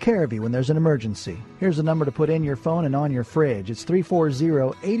and take care of you when there's an emergency. Here's the number to put in your phone and on your fridge. It's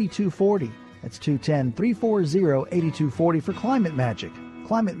 340-8240. That's 210-340-8240 for Climate Magic.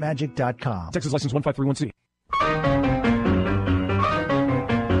 ClimateMagic.com. Texas license 1531C.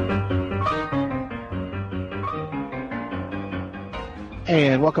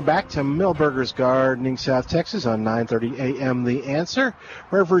 And welcome back to Milberger's Gardening, South Texas on 9:30 a.m. The Answer,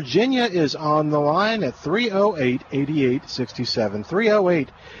 where Virginia is on the line at 308-8867.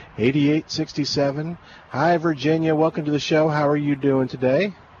 308-8867. Hi, Virginia. Welcome to the show. How are you doing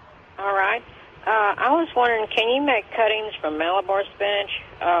today? All right. I was wondering, can you make cuttings from Malabar spinach,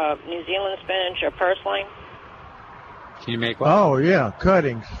 New Zealand spinach, or purslane? Can you make what? Oh, yeah,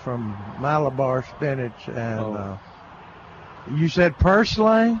 cuttings from Malabar spinach and, you said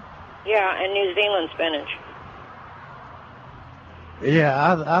purslane? Yeah, and New Zealand spinach.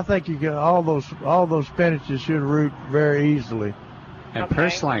 Yeah, I think you can, all those spinaches should root very easily. And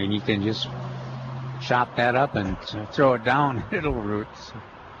purslane, you can just chop that up and throw it down, it'll root.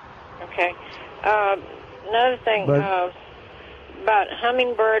 Okay. Another thing about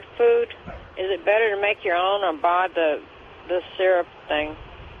hummingbird food, Is it better to make your own or buy the syrup thing?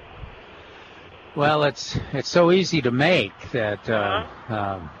 Well, it's so easy to make that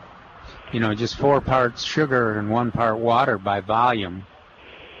just 4 parts sugar and 1 part water by volume,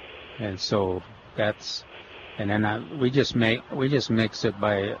 and so and then we just mix it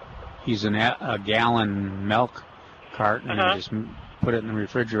by using a gallon milk carton and just put it in the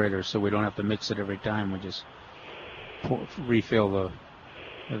refrigerator, so we don't have to mix it every time. We just refill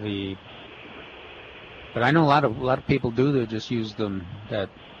the. But I know a lot of people do. They just use that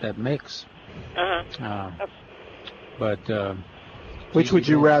mix. Which would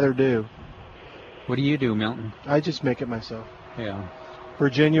you rather do? What do you do, Milton? I just make it myself. Yeah.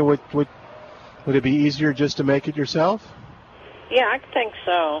 Virginia, would it be easier just to make it yourself? Yeah, I think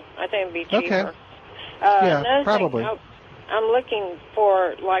so. I think it'd be cheaper. Okay. Yeah, probably. I'm looking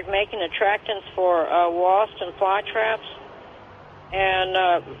for making attractants for wasps and fly traps. And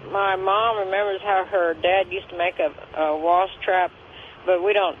my mom remembers how her dad used to make a wasp trap, but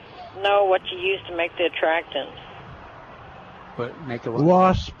we don't know what you use to make the attractant. But make a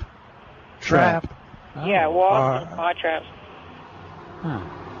wasp trap. Oh. Yeah, wasp and fly traps. Huh.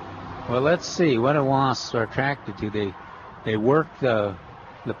 Well, let's see. What do wasps are attracted to? They work the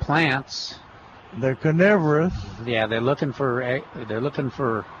plants. They're carnivorous. Yeah, they're looking for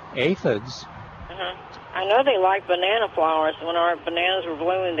aphids. I know they like banana flowers. When our bananas were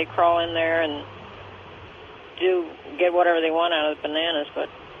blooming, they crawl in there and get whatever they want out of the bananas. But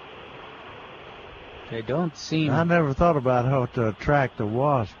they don't seem. I never thought about how to attract a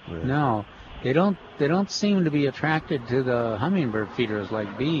wasp. No, they don't seem to be attracted to the hummingbird feeders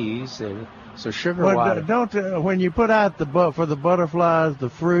like bees. So sugar water. Don't when you put out for the butterflies, the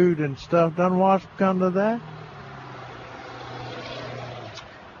fruit and stuff, doesn't wasps come to that?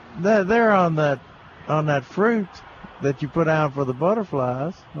 They're on that fruit that you put out for the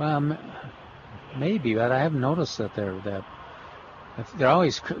butterflies. Well, maybe, but I haven't noticed that they're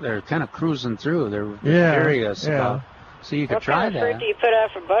kind of cruising through. They're curious about. So you could try that. What kind of fruit do you put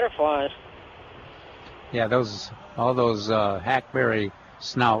out for butterflies? Yeah, all those hackberry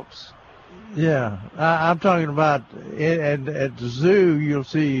snouts. Yeah, I'm talking about at the zoo. You'll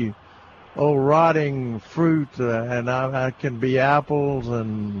see rotting fruit, and it can be apples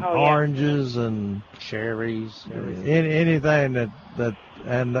and oranges and cherries. Anything that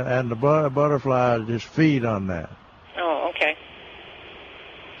and the butterflies just feed on that. Oh, okay.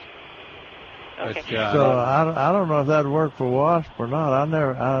 Okay. So I don't know if that'd work for wasp or not.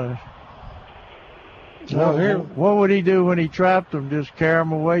 What would he do when he trapped them? Just carry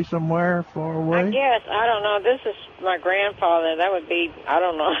them away somewhere far away? I guess. I don't know. This is my grandfather. That would be, I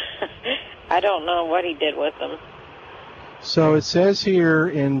don't know. I don't know what he did with them. So it says here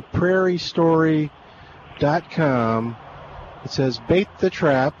in prairiestory.com, it says bait the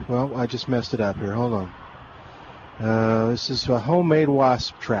trap. Well, I just messed it up here. Hold on. This is a homemade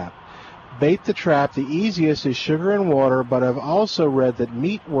wasp trap. Bait the trap. The easiest is sugar and water, but I've also read that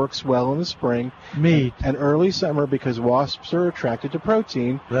meat works well in the spring and early summer because wasps are attracted to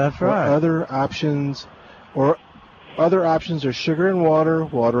protein. That's right. Other options are sugar and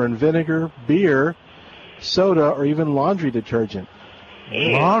water and vinegar, beer, soda, or even laundry detergent.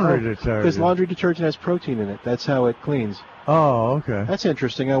 Laundry detergent? Because laundry detergent has protein in it. That's how it cleans. Oh, okay. That's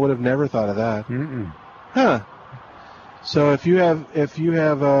interesting. I would have never thought of that. Mm-mm. Huh. So if you have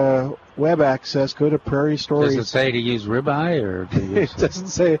web access, go to Prairie Stories. Does it say to use ribeye or to use it doesn't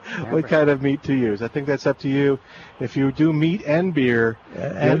say what kind of meat to use. I think that's up to you. If you do meat and beer,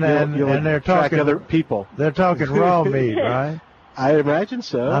 and they're track talking other people. They're talking raw meat, right? I imagine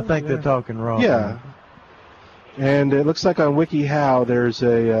so. I think they're talking raw. Yeah. meat. And it looks like on WikiHow there's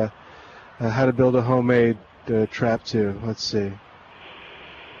a how to build a homemade trap too. Let's see.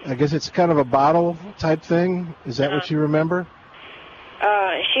 I guess it's kind of a bottle type thing. Is that what you remember?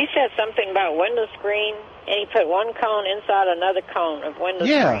 She said something about window screen, and he put one cone inside another cone of window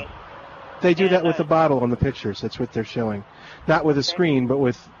screen. Yeah, they do that with the bottle on the pictures. That's what they're showing. Not with a screen, but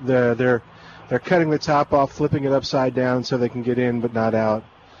with they're cutting the top off, flipping it upside down so they can get in but not out.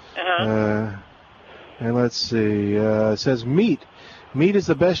 And let's see. It says meat. Meat is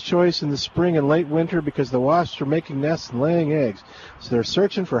the best choice in the spring and late winter because the wasps are making nests and laying eggs. So they're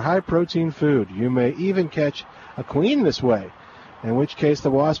searching for high-protein food. You may even catch a queen this way, in which case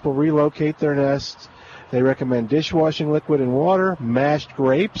the wasp will relocate their nests. They recommend dishwashing liquid and water, mashed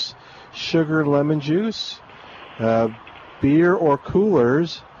grapes, sugar and lemon juice, beer or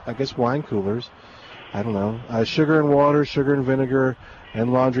coolers, I guess wine coolers, I don't know, sugar and water, sugar and vinegar,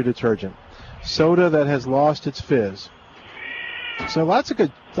 and laundry detergent. Soda that has lost its fizz. So lots of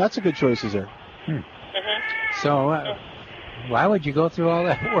good choices there. So Why would you go through all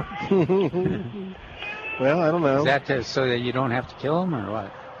that work? Well, I don't know. Is that so that you don't have to kill them, or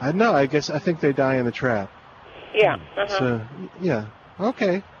what? I know. I think they die in the trap. Yeah. So, yeah.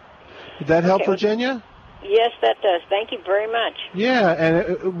 Okay. Did that help, Virginia? Yes, that does. Thank you very much. Yeah,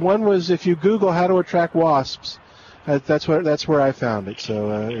 and one was if you Google how to attract wasps, that's where I found it.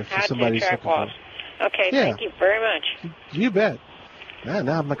 So if How somebody's to attract looking for wasps. Okay, Yeah. thank you very much. You bet.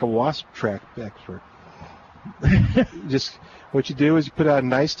 Now I'm like a wasp trap expert. Just what you do is you put out a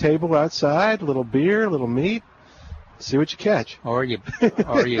nice table outside, a little beer, a little meat, see what you catch. Or you put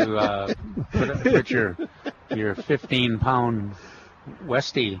your 15-pound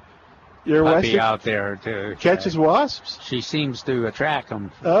Westie puppy out there to catches wasps. She seems to attract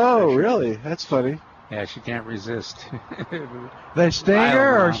them. Oh, really? That's funny. Yeah, she can't resist. They sting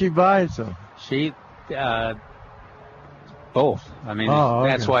her or she bites them? She, both. I mean,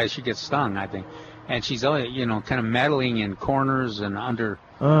 that's why she gets stung, I think. And she's always, kind of meddling in corners and under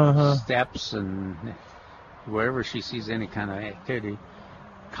steps and wherever she sees any kind of activity.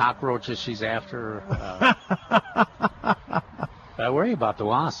 Cockroaches she's after. I worry about the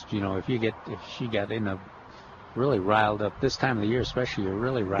wasps. If she got in a really riled up this time of the year, especially you're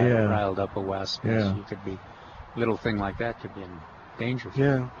really riled up a wasp. Yeah. You could be little thing like that could be in danger.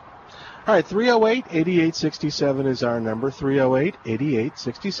 Yeah. All right, 308-8867 is our number.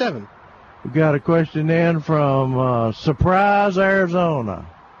 308-8867. We got a question in from Surprise, Arizona.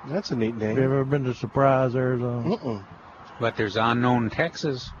 That's a neat name. Have you ever been to Surprise, Arizona? But there's unknown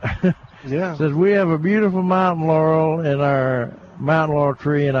Texas. Yeah. Says we have a beautiful mountain laurel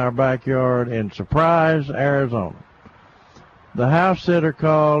tree in our backyard in Surprise, Arizona. The house sitter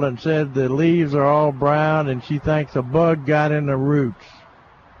called and said the leaves are all brown and she thinks a bug got in the roots.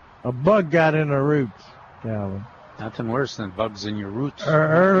 A bug got in the roots, Calvin. Nothing worse than bugs in your roots.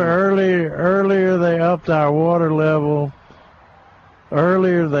 Earlier they upped our water level.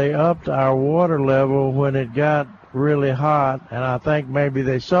 Earlier they upped our water level when it got really hot, and I think maybe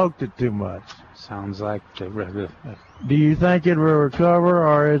they soaked it too much. Sounds like Do you think it will recover,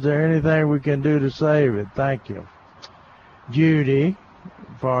 or is there anything we can do to save it? Thank you. Judy,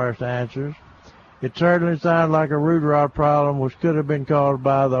 Forrest answers, it certainly sounds like a root rot problem which could have been caused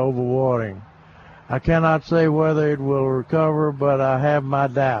by the overwatering. I cannot say whether it will recover, but I have my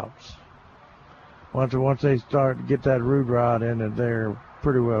doubts. Once they start to get that root rot in it, they're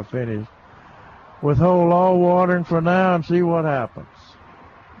pretty well finished. Withhold all watering for now and see what happens.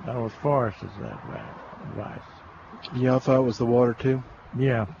 That was Forrest's advice. Y'all thought it was the water too?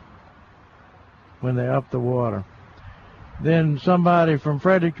 Yeah. When they up the water. Then somebody from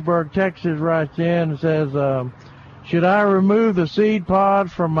Fredericksburg, Texas writes in and says, should I remove the seed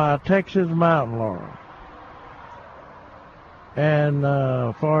pods from my Texas mountain laurel? And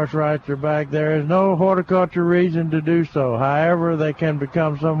Forrest writes her back, there is no horticulture reason to do so. However, they can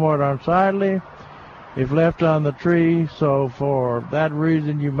become somewhat unsightly if left on the tree, so for that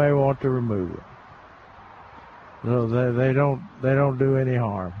reason you may want to remove it. So they don't do any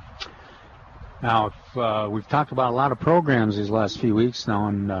harm. Now, we've talked about a lot of programs these last few weeks. Now,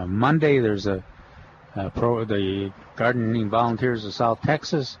 on Monday, there's the Gardening Volunteers of South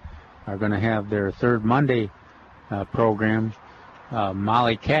Texas are going to have their third Monday program.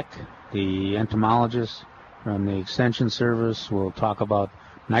 Molly Keck, the entomologist from the Extension Service, will talk about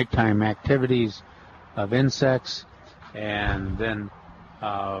nighttime activities of insects. And then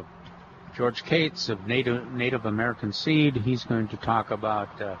George Cates of Native American Seed, he's going to talk about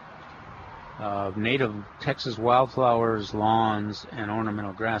native Texas wildflowers, lawns, and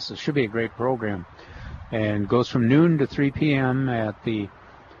ornamental grasses. Should be a great program. And goes from noon to 3 p.m. at the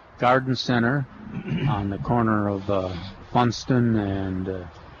Garden Center on the corner of Funston and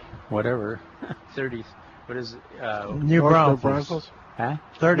whatever. 30. What is it? New Braunfels. Huh?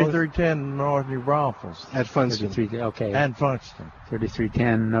 3310 North New Braunfels. At Funston. Okay. And Funston.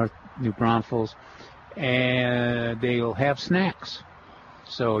 3310 North New Braunfels. And they'll have snacks.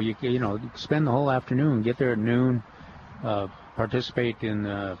 So you spend the whole afternoon, get there at noon, participate in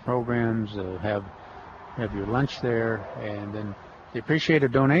programs, have your lunch there, and then they appreciate a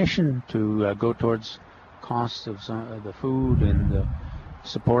donation to go towards costs of some of the food and the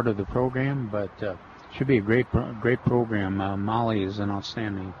support of the program. But should be a great program. Molly is an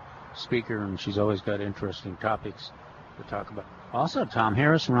outstanding speaker, and she's always got interesting topics to talk about. Also, Tom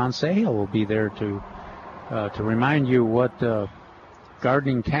Harris and Ron Sahil will be there to remind you what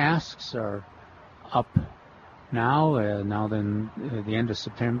gardening tasks are up now then at the end of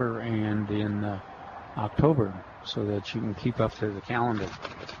September and in October, so that you can keep up to the calendar.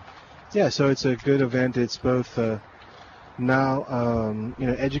 Yeah, so it's a good event. It's both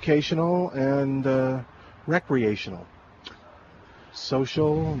educational and recreational.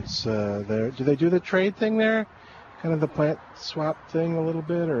 social. It's there. Do they do the trade thing there? Kind of the plant swap thing a little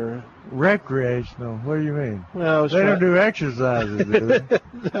bit, or recreational? What do you mean? Well, they don't do exercises, do they?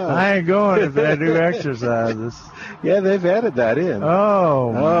 No. I ain't going if they do exercises. Yeah, they've added that in.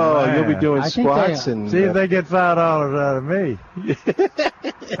 Oh, man. You'll be doing squats and see if they get $5 out of me.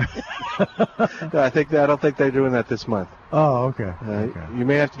 No, I don't think they're doing that this month. Oh, okay. You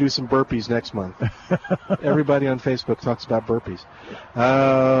may have to do some burpees next month. Everybody on Facebook talks about burpees.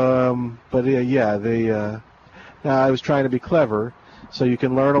 But they. Now, I was trying to be clever, so you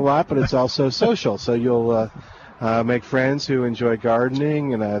can learn a lot, but it's also social. So you'll make friends who enjoy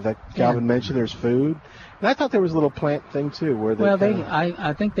gardening, and that Calvin mentioned there's food. And I thought there was a little plant thing, too.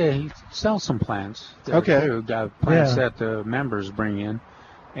 I think they sell some plants. Okay. Too. Plants that the members bring in,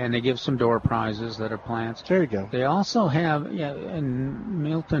 and they give some door prizes that are plants. There you go. They also have, and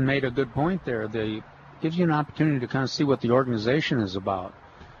Milton made a good point there, they gives you an opportunity to kind of see what the organization is about.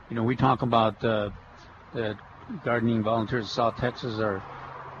 You know, we talk about the Gardening Volunteers of South Texas.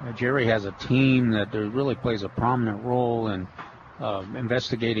 Jerry has a team that really plays a prominent role in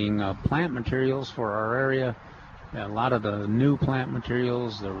investigating plant materials for our area. A lot of the new plant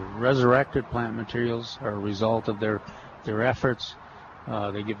materials, the resurrected plant materials, are a result of their efforts.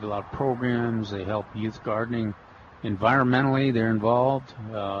 They give a lot of programs. They help youth gardening. Environmentally, they're involved.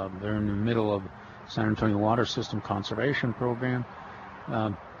 They're in the middle of San Antonio Water System Conservation Program.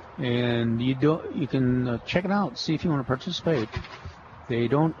 And you can check it out, see if you want to participate. You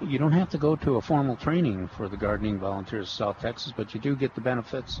don't have to go to a formal training for the Gardening Volunteers of South Texas, but you do get the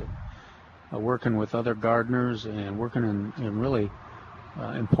benefits of working with other gardeners and working in really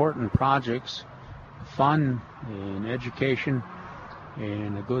important projects, fun and education,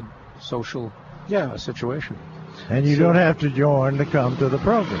 and a good social situation. And you don't have to join to come to the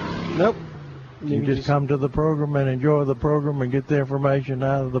program. Nope. You just come to the program and enjoy the program and get the information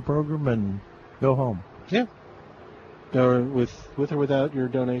out of the program and go home. Yeah. Or with or without your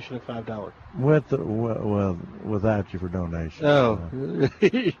donation of $5. Without you for donation. Oh.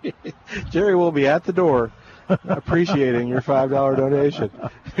 Jerry will be at the door appreciating your $5 donation.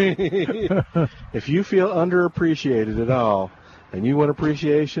 If you feel underappreciated at all and you want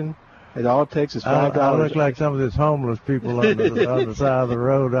appreciation, all it takes is $5. I look like some of these homeless people on the side of the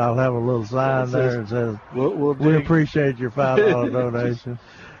road. I'll have a little sign there that says, we appreciate your $5 donation.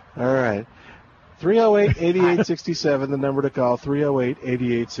 All right. 308-8867, the number to call,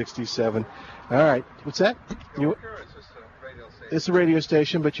 308-8867. All right. What's that? It's a radio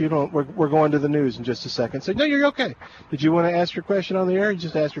station, but you don't. We're going to the news in just a second. So, no, you're okay. Did you want to ask your question on the air? You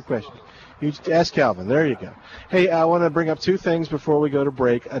just ask your question. You just ask Calvin. There you go. Hey, I want to bring up two things before we go to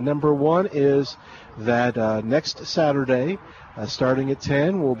break. Number one is that next Saturday, starting at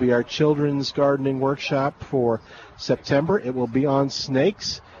 10, will be our children's gardening workshop for September. It will be on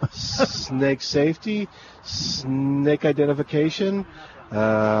snakes, snake safety, snake identification,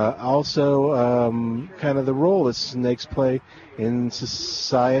 also kind of the role that snakes play in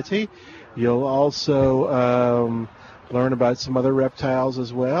society. You'll also learn about some other reptiles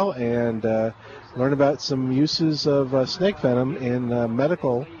as well, and learn about some uses of snake venom in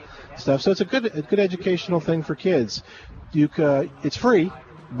medical stuff. So it's a good educational thing for kids. It's free,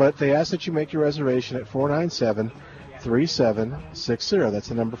 but they ask that you make your reservation at 497-3760. That's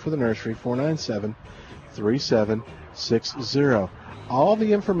the number for the nursery, 497-3760. All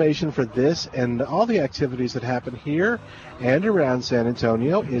the information for this and all the activities that happen here and around San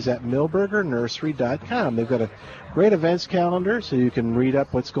Antonio is at millburgernursery.com. They've got a great events calendar, so you can read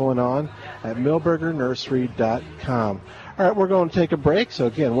up what's going on at millburgernursery.com. All right, we're going to take a break. So,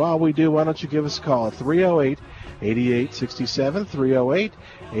 again, while we do, why don't you give us a call at 308-8867,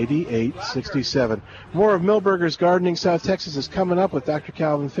 308-8867. More of Millburgers Gardening South Texas is coming up with Dr.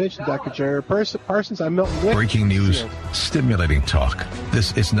 Calvin Finch and Dr. Jerry Parsons. I'm Milton Wick. Breaking news, stimulating talk.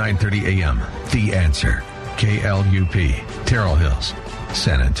 This is 9:30 a.m. The Answer. KLUP, Terrell Hills,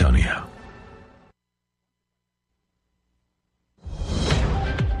 San Antonio.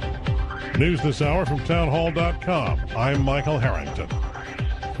 News this hour from townhall.com. I'm Michael Harrington.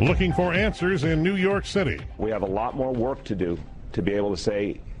 Looking for answers in New York City. We have a lot more work to do to be able to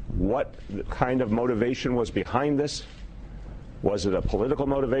say what kind of motivation was behind this. Was it a political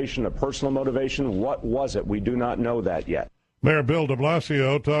motivation, a personal motivation? What was it? We do not know that yet. Mayor Bill de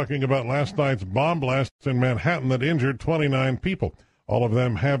Blasio talking about last night's bomb blast in Manhattan that injured 29 people. All of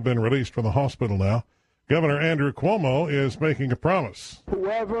them have been released from the hospital now. Governor Andrew Cuomo is making a promise.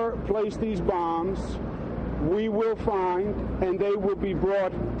 Whoever placed these bombs, we will find, and they will be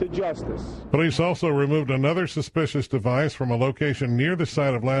brought to justice. Police also removed another suspicious device from a location near the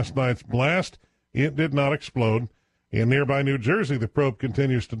site of last night's blast. It did not explode. In nearby New Jersey, the probe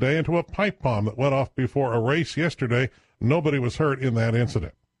continues today into a pipe bomb that went off before a race yesterday. Nobody was hurt in that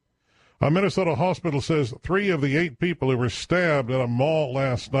incident. A Minnesota hospital says 3 of the 8 people who were stabbed at a mall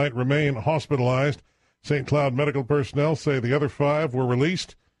last night remain hospitalized. St. Cloud medical personnel say the other 5 were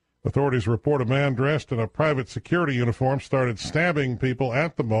released. Authorities report a man dressed in a private security uniform started stabbing people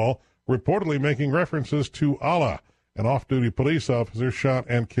at the mall, reportedly making references to Allah. An off-duty police officer shot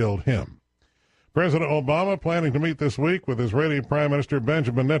and killed him. President Obama planning to meet this week with Israeli Prime Minister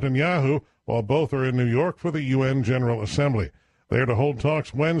Benjamin Netanyahu while both are in New York for the UN General Assembly. They are to hold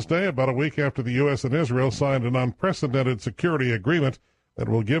talks Wednesday, about a week after the U.S. and Israel signed an unprecedented security agreement that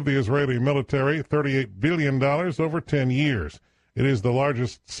will give the Israeli military $38 billion over 10 years. It is the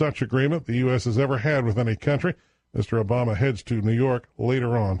largest such agreement the U.S. has ever had with any country. Mr. Obama heads to New York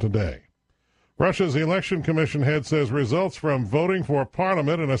later on today. Russia's election commission head says results from voting for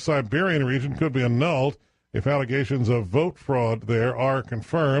parliament in a Siberian region could be annulled if allegations of vote fraud there are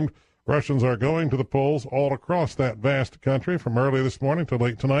confirmed. Russians are going to the polls all across that vast country from early this morning to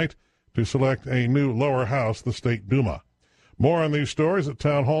late tonight to select a new lower house, the State Duma. More on these stories at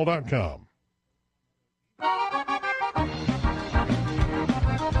townhall.com.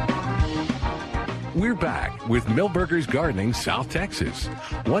 We're back with Milberger's Gardening, South Texas.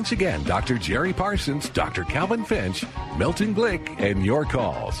 Once again, Dr. Jerry Parsons, Dr. Calvin Finch, Milton Glick, and your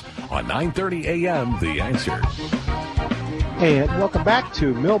calls on 9:30 a.m. The Answer. Hey, and welcome back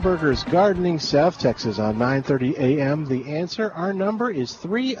to Milberger's Gardening, South Texas on 9:30 a.m. The Answer. Our number is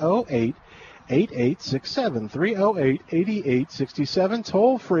 308-8867, 308-8867.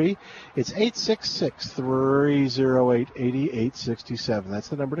 Toll free. It's 866-308-8867. That's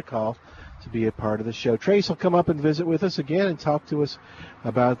the number to call to be a part of the show. Trace will come up and visit with us again and talk to us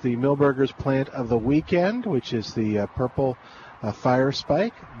about the Milberger's plant of the weekend, which is the purple fire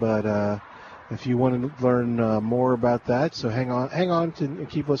spike. But if you want to learn more about that, so hang on to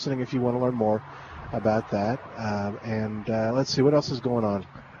keep listening if you want to learn more about that. And let's see, what else is going on?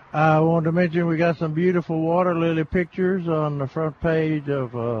 I wanted to mention we got some beautiful water lily pictures on the front page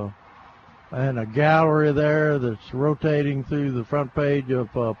of and a gallery there that's rotating through the front page of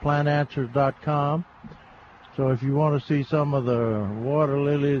plantanswers.com. So if you want to see some of the water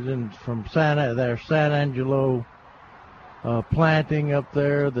lilies from San Angelo planting up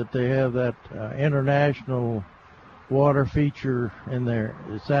there, that they have that international water feature in their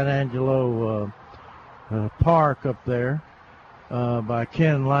San Angelo park up there by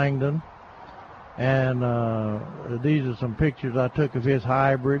Ken Langdon. And these are some pictures I took of his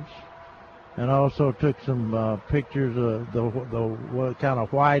hybrids. And also took some pictures of the kind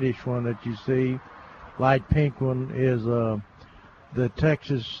of whitish one that you see. Light pink one is the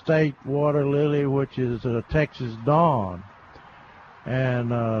Texas State water lily, which is a Texas Dawn.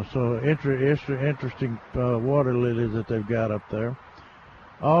 And so interesting water lilies that they've got up there.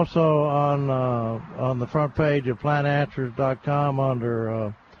 Also on the front page of plantanswers.com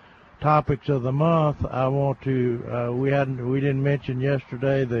under topics of the month, I want to we didn't mention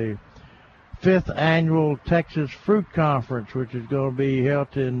yesterday the 5th annual Texas Fruit Conference, which is going to be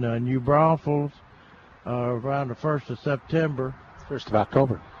held in New Braunfels around the 1st of September. 1st of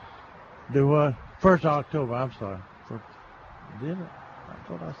October. Do what? 1st of October, I'm sorry. Did it? I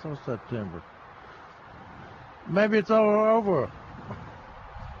thought I saw September. Maybe it's all over.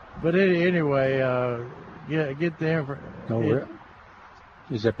 But anyway, get the information.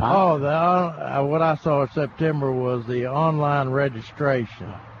 Is it possible? What I saw in September was the online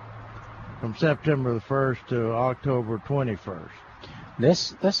registration. From September the 1st to October 21st.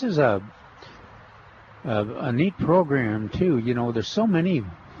 This is a neat program, too. You know, there's so many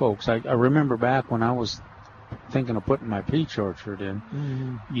folks. I remember back when I was thinking of putting my peach orchard in,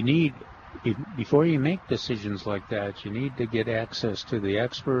 you need, before you make decisions like that, you need to get access to the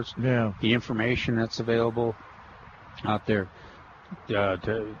experts, the information that's available out there.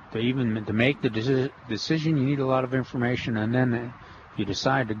 To make the decision, you need a lot of information, and then if you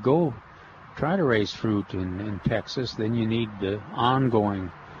decide to go try to raise fruit in Texas, then you need the ongoing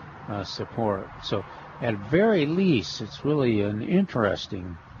support. So at very least, it's really an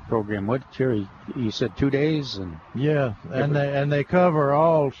interesting program. What, Jerry, you said 2 days? Yeah, and they cover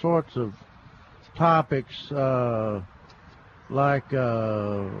all sorts of topics like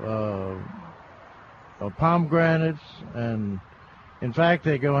pomegranates, and in fact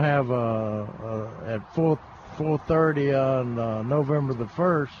they're going to have at 4:30 on November the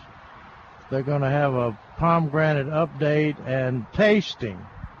 1st, they're going to have a pomegranate update and tasting.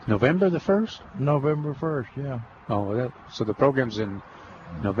 November the 1st? November 1st, yeah. Oh, so the program's in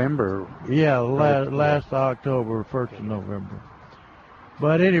November? Yeah, last October, 1st of November.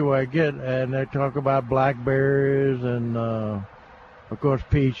 But anyway, and they talk about blackberries and of course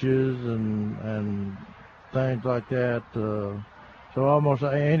peaches and things like that. So almost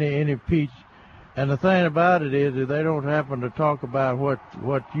any peach. And the thing about it is that they don't happen to talk about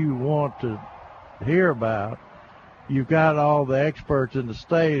what you want to hear about. You've got all the experts in the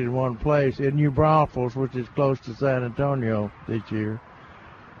state in one place in New Braunfels, which is close to San Antonio this year,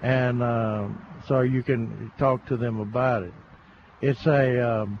 and so you can talk to them about it. It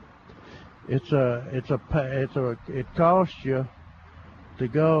costs you to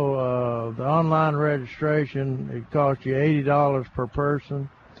go. The online registration, it costs you $80 per person.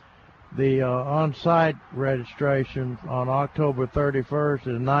 The on-site registration on October 31st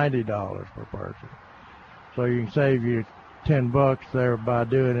is $90 per person. So you can save you $10 there by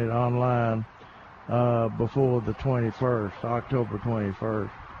doing it online before the 21st, October 21st.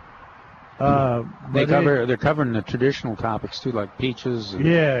 They're covering the traditional topics too, like peaches. And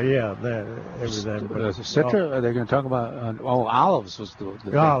everything. Citra? Are they going to talk about? Olives was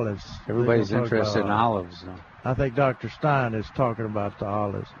the olives. Everybody's interested in olives. I think Dr. Stein is talking about the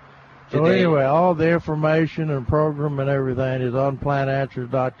olives. So anyway, all the information and program and everything is on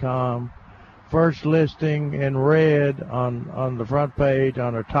plantanswers.com. First listing in red on the front page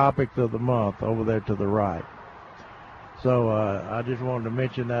on our topics of the month over there to the right. So I just wanted to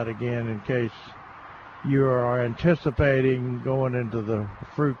mention that again in case you are anticipating going into the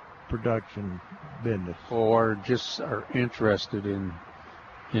fruit production business. Or just are interested in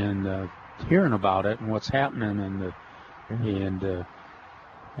hearing about it and what's happening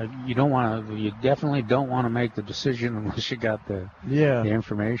you definitely don't want to make the decision unless you got the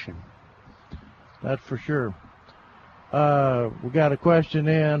information. That's for sure. We got a question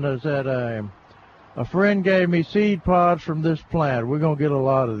in. Is that a friend gave me seed pods from this plant. We're going to get a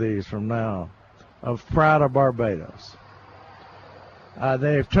lot of these from now of Pride of Barbados.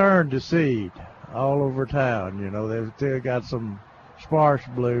 They've turned to seed all over town. You know, they've still got some sparse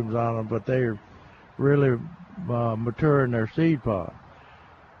blooms on them, but they're really mature in their seed pod.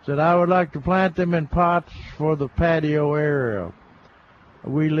 Said, I would like to plant them in pots for the patio area.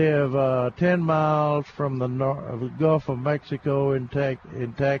 We live 10 miles from the Gulf of Mexico in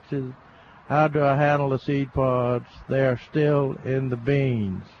Texas. How do I handle the seed pods? They are still in the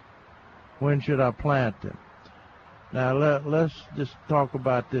beans. When should I plant them? Now, let's just talk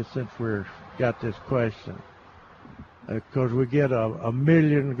about this since we've got this question. Because we get a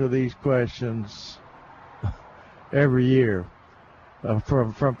million of these questions every year.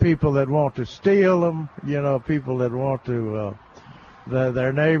 From people that want to steal them, people that want to,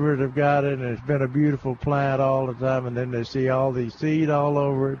 their neighbors have got it, and it's been a beautiful plant all the time, and then they see all these seed all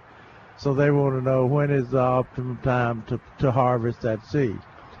over it, so they want to know when is the optimum time to harvest that seed.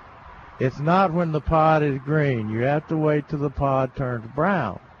 It's not when the pod is green. You have to wait till the pod turns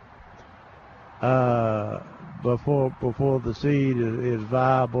brown before the seed is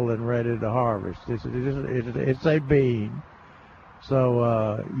viable and ready to harvest. It's a bean.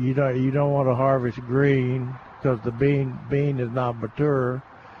 So you don't want to harvest green because the bean is not mature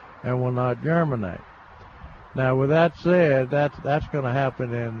and will not germinate. Now, with that said, that's going to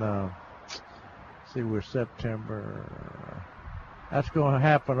happen in we're September. That's going to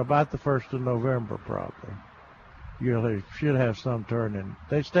happen about the 1st of November probably. You should have some turning.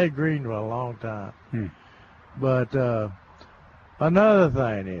 They stay green for a long time. But another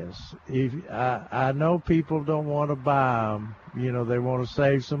thing is, I know people don't want to buy them. They want to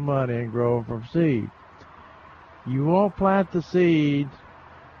save some money and grow them from seed. You won't plant the seed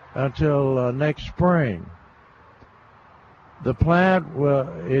until next spring. The plant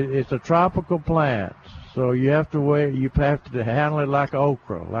it's a tropical plant, so you have to wait. You have to handle it like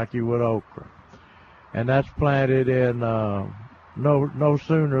okra, like you would okra, and that's planted in no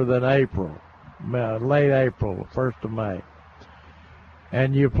sooner than April, late April, 1st of May.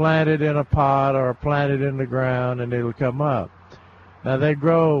 And you plant it in a pot or plant it in the ground, and it'll come up. Now, they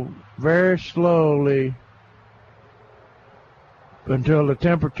grow very slowly until the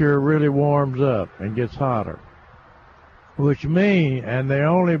temperature really warms up and gets hotter, which means, and they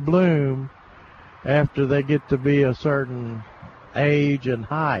only bloom after they get to be a certain age and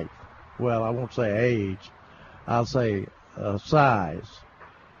height. Well, I won't say age. I'll say size.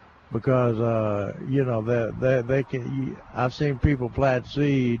 Because, they can. I've seen people plant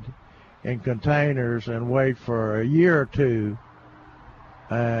seed in containers and wait for a year or two,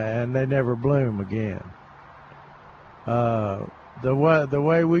 and they never bloom again. The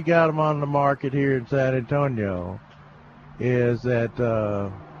way we got them on the market here in San Antonio is that the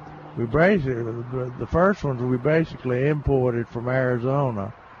first ones we basically imported from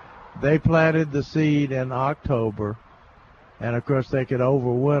Arizona. They planted the seed in October. And, of course, they could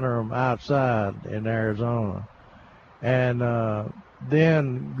overwinter them outside in Arizona. And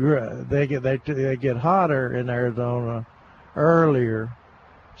then they get hotter in Arizona earlier,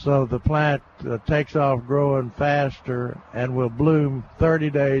 so the plant takes off growing faster and will bloom 30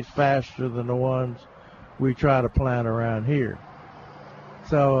 days faster than the ones we try to plant around here.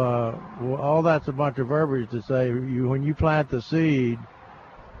 So all that's a bunch of verbiage to say when you plant the seed,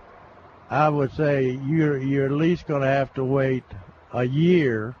 I would say you're at least going to have to wait a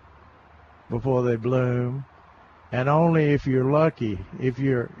year before they bloom, and only if you're lucky. If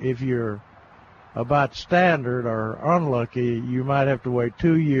you're about standard or unlucky, you might have to wait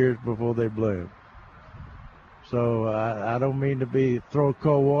 2 years before they bloom. So I don't mean to throw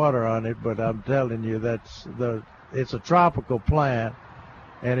cold water on it, but I'm telling you it's a tropical plant,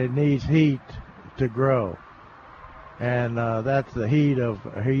 and it needs heat to grow. And that's the heat of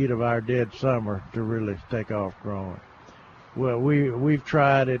our dead summer to really take off growing. Well, we've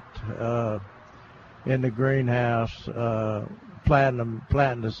tried it in the greenhouse,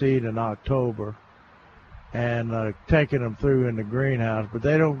 planting the seed in October, and taking them through in the greenhouse. But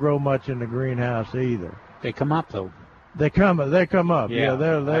they don't grow much in the greenhouse either. They come up though. They come up. Yeah,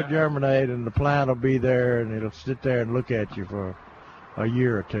 they'll germinate, and the plant will be there, and it'll sit there and look at you for a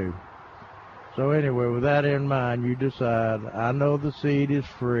year or two. So anyway, with that in mind, you decide. I know the seed is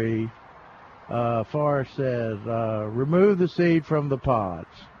free. Forrest says, remove the seed from the pods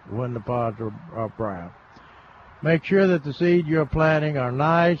when the pods are brown. Make sure that the seed you're planting are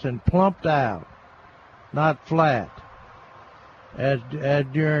nice and plumped out, not flat. As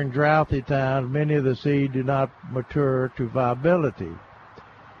during droughty times, many of the seed do not mature to viability.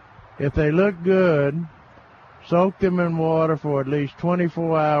 If they look good, soak them in water for at least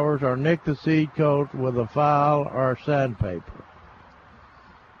 24 hours or nick the seed coat with a file or sandpaper.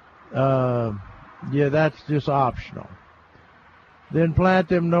 That's just optional. Then plant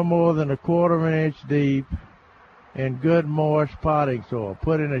them no more than 1/4 of an inch deep in good moist potting soil.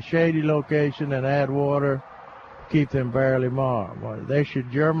 Put in a shady location and add water. Keep them barely moist. They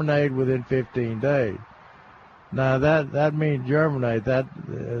should germinate within 15 days. Now that means germinate. That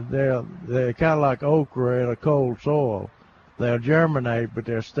they're kind of like okra in a cold soil. They'll germinate, but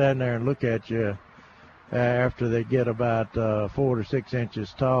they'll stand there and look at you after they get about 4 to 6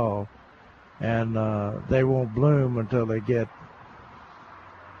 inches tall, and they won't bloom until they get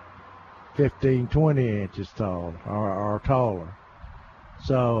 15, 20 inches tall or taller.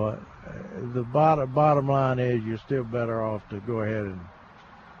 So the bottom line is you're still better off to go ahead and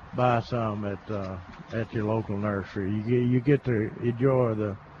buy some at your local nursery. You get to enjoy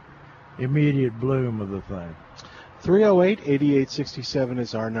the immediate bloom of the thing. 308-8867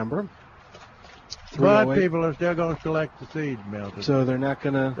 is our number. But people are still going to collect the seeds, Milton. So they're not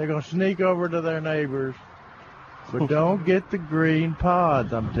going to... They're going to sneak over to their neighbors. But don't get the green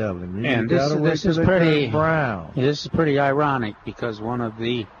pods, I'm telling you. And this is pretty brown. This is pretty ironic because one of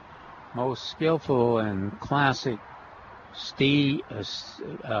the most skillful and classic seed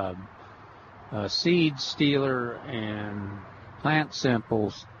stealer and plant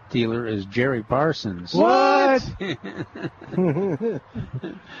sample stealer is Jerry Parsons. What? I've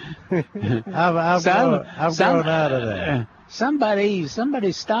grown out of that.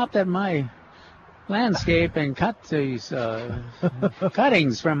 Somebody stopped at my landscape and cut these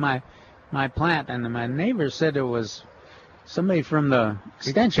cuttings from my plant, and my neighbor said it was somebody from the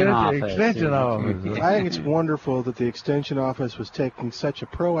extension office. I think it's wonderful that the extension office was taking such a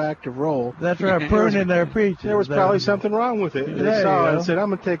proactive role. That's right, pruning their peaches. There was probably something wrong with it. They saw it and said, I'm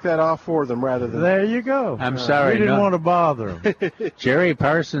going to take that off for them rather than... There you go. I'm sorry. We didn't want to bother them. Jerry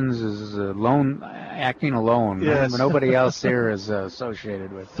Parsons is acting alone. Yes. Nobody else here is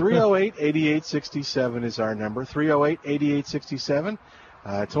associated with. 308-8867 is our number. 308-8867.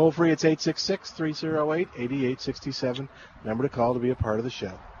 Toll free, it's 866-308-8867. Number to call to be a part of the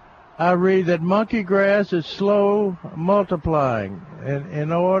show. I read that monkey grass is slow multiplying.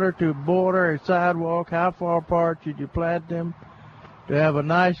 In order to border a sidewalk, how far apart should you plant them to have a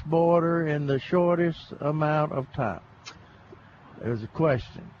nice border in the shortest amount of time? There's a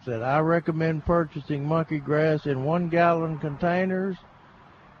question. It said, I recommend purchasing monkey grass in 1-gallon containers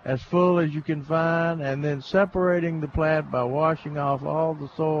as full as you can find, and then separating the plant by washing off all the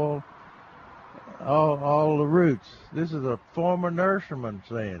soil, all the roots. This is a former nurseryman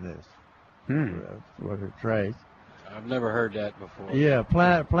saying this. Trace. I've never heard that before. Yeah,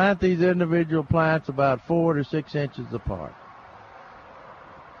 plant these individual plants about 4 to 6 inches apart.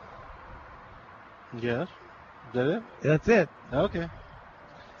 Yes. Is that it? That's it. Okay.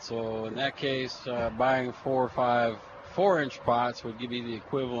 So in that case, buying 4 or 5 4-inch pots would give you the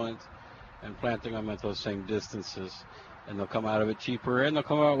equivalent and planting them at those same distances. and they'll come out of it cheaper, and they'll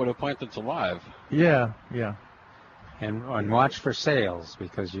come out with a plant that's alive. Yeah. And watch for sales,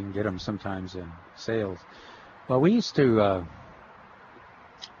 because you can get them sometimes in sales. Well, we used to.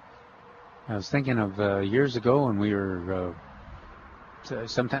 I was thinking of years ago when we were.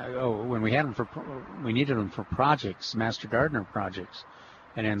 When we had them we needed them for projects, master gardener projects,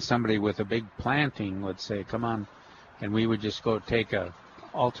 and then somebody with a big planting would say, "Come on," and we would just go take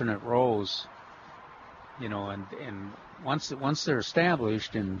alternate rows, and once they're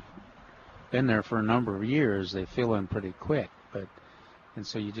established and been there for a number of years, they fill in pretty quick. And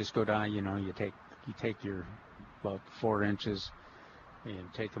so you just go down, you take your about 4 inches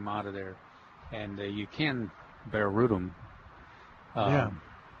and take them out of there, and you can bare root them.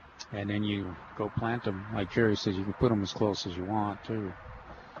 And then you go plant them. Like Jerry says, you can put them as close as you want too.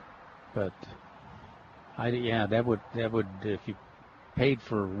 But that would if you paid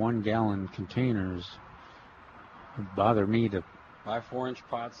for 1 gallon containers, it'd bother me to buy 4-inch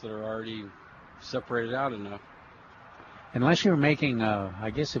pots that are already separated out enough. Unless you're making,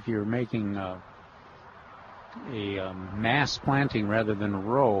 I guess if you're making a mass planting rather than a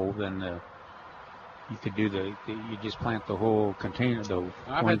row, then you could do you just plant the whole container, the 1 gallon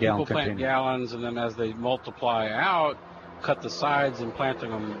container. I've had people plant gallons, and then as they multiply out, cut the sides and planting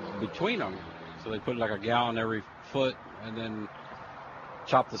them between them. So they put like a gallon every foot, and then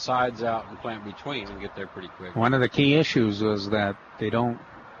chop the sides out and plant between, and get there pretty quick. One of the key issues was that they don't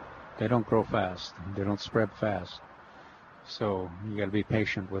grow fast. They don't spread fast. So you got to be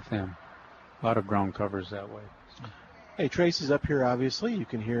patient with them. A lot of ground covers that way. Hey, Trace is up here, obviously. You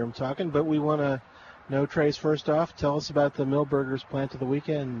can hear him talking, but we want to know, Trace, first off, tell us about the Millburgers Plant of the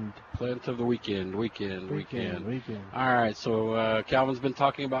Weekend. Plant of the weekend. All right, so Calvin's been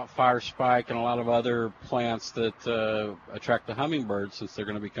talking about fire spike and a lot of other plants that attract the hummingbirds since they're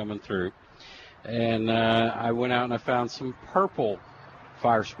going to be coming through. And I went out and I found some purple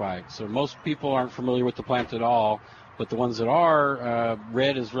fire spike. So most people aren't familiar with the plant at all, but the ones that are,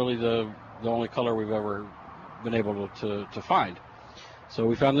 red is really the only color we've ever been able to find. So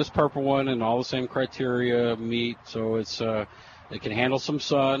we found this purple one, and all the same criteria meet. So it can handle some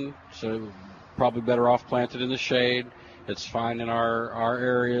sun, so probably better off planted in the shade. It's fine in our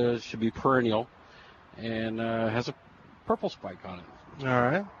area. It should be perennial, and has a purple spike on it. All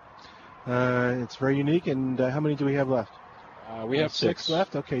right. It's very unique. And how many do we have left? We have 6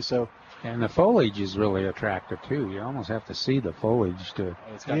 left. Okay, so. And the foliage is really attractive too. You almost have to see the foliage to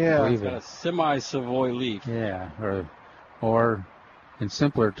believe it. It's got a semi-Savoy leaf. Yeah, or in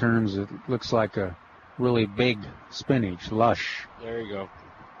simpler terms, it looks like a really big spinach, lush. There you go.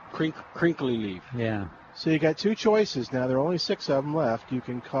 Crinkly leaf. Yeah. So you got 2 choices now. There are only 6 of them left. You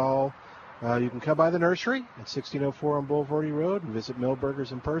can call. You can come by the nursery at 1604 on Boulevardy Road and visit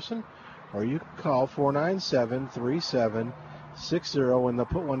Millburgers in person, or you can call 497-3760, and they'll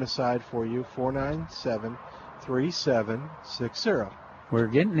put one aside for you. 497-3760. We're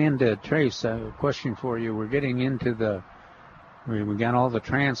getting into, Trace, a question for you. We're getting into we got all the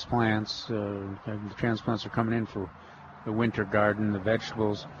transplants. The transplants are coming in for the winter garden, the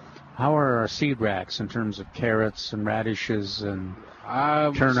vegetables. How are our seed racks in terms of carrots and radishes and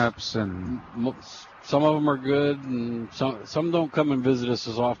turnips? And some of them are good, and some don't come and visit us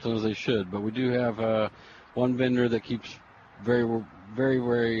as often as they should. But we do have one vendor that keeps very, very,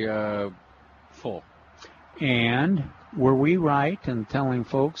 very full. And were we right in telling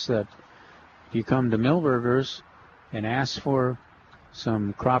folks that if you come to Millburgers and ask for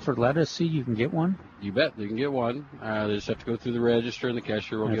some Crawford lettuce seed, you can get one? You bet. You can get one. They just have to go through the register, and the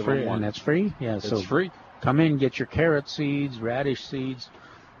cashier will give them one. And that's free? Yeah, it's free. Come in and get your carrot seeds, radish seeds,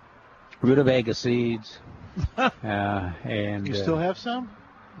 rutabaga seeds. And you still have some?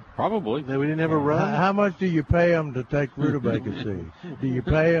 Probably. We didn't have a run? How much do you pay them to take rutabaga seeds? Do you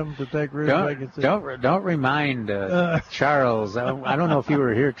pay them to take rutabaga seeds? Don't remind Charles. I don't know if you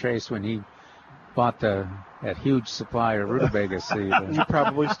were here, Trace, when he bought that huge supply of rutabaga seeds. You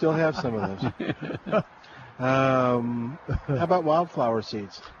probably still have some of those. How about wildflower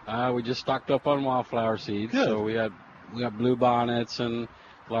seeds? We just stocked up on wildflower seeds. Good. So we got blue bonnets and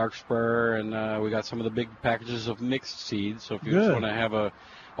larkspur, and we got some of the big packages of mixed seeds. So if you just want to have a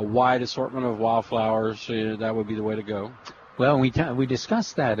wide assortment of wildflowers, that would be the way to go. Well, we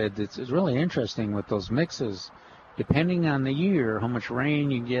discussed that. It's really interesting with those mixes. Depending on the year, how much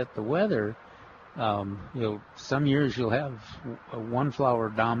rain you get, the weather, some years you'll have a one flower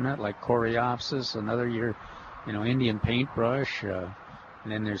dominant like Coreopsis. Another year, Indian paintbrush, and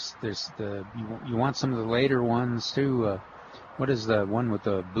then there's you want some of the later ones too. What is the one with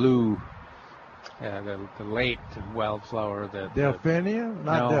the blue? The late wildflower. Delphinia?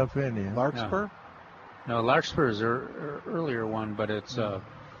 Not Delphinia. Larkspur? No, Larkspur is an earlier one, but it's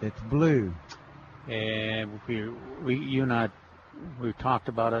blue. And you and I, we talked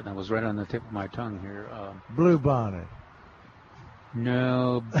about it, and it was right on the tip of my tongue here. Blue bonnet.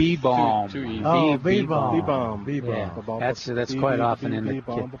 No, bee balm. Bee balm. Yeah, that's quite often in there.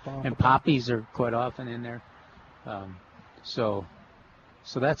 And poppies are quite often in there. So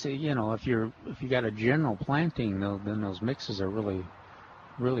that's if you got a general planting, then those mixes are really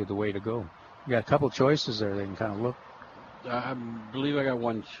the way to go. You got a couple choices there. They can kind of look. I believe I got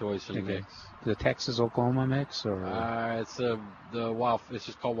one choice in the mix. The Texas Oklahoma mix, or it's it's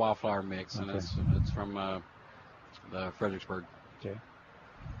just called Wildflower Mix, and it's from the Fredericksburg. Okay.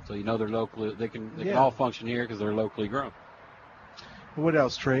 So they're locally. They can all function here because they're locally grown. What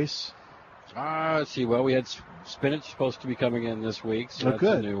else, Trace? Let's see. Well, we had spinach supposed to be coming in this week, so that's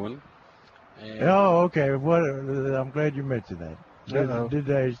good. a new one. And okay. I'm glad you mentioned that.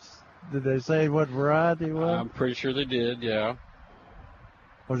 Did they say what variety it was? I'm pretty sure they did. Yeah.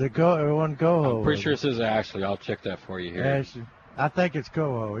 Was it one coho? I'm pretty sure it says Ashley. I'll check that for you here. Ashley. I think it's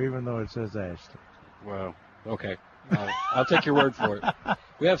coho, even though it says Ashley. Well, okay. I'll take your word for it.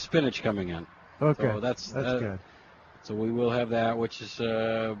 We have spinach coming in. Okay. So that's good. So we will have that, which is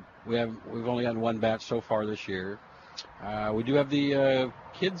we've only gotten one batch so far this year. We do have the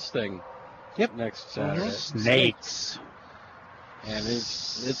kids thing. Yep. Next Saturday. Snakes. And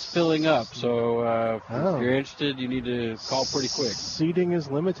it's filling up. So if you're interested, you need to call pretty quick. Seating is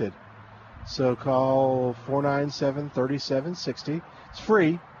limited. So call 497-3760. It's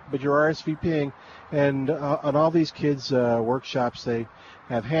free, but you're RSVPing. And on all these kids' workshops, they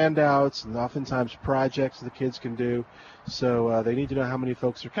have handouts and oftentimes projects the kids can do. So they need to know how many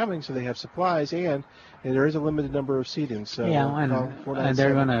folks are coming so they have supplies. And there is a limited number of seating. So and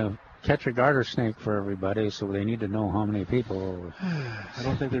they're going to catch a garter snake for everybody, so they need to know how many people. I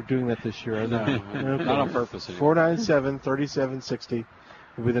don't think they're doing that this year. No, okay. Not on purpose. 497-3760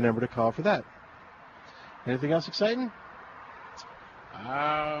 will be the number to call for that. Anything else exciting?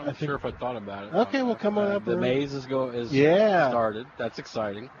 I'm sure if I thought about it. Okay, we'll come on up. The maze is started. That's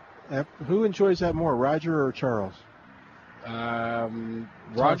exciting. Who enjoys that more, Roger or Charles?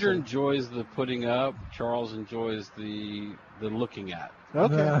 Roger enjoys the putting up. Charles enjoys the looking at.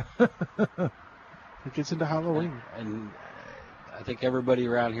 Okay. It gets into Halloween. And I think everybody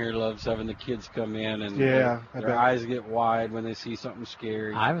around here loves having the kids come in and their eyes get wide when they see something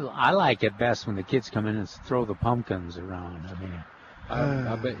scary. I like it best when the kids come in and throw the pumpkins around.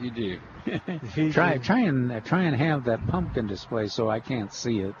 I bet you do. Try and have that pumpkin display so I can't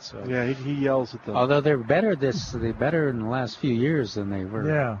see it. So yeah, he yells at them. Although they're better in the last few years than they were.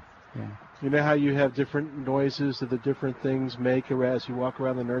 Yeah. You know how you have different noises that the different things make as you walk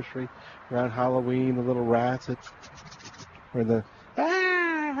around the nursery around Halloween, the little rats or the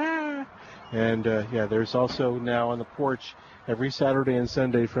and there's also now on the porch every Saturday and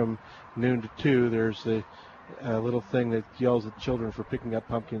Sunday from noon to 2 there's the little thing that yells at children for picking up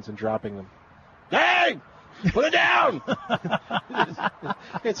pumpkins and dropping them. Hey! Put it down!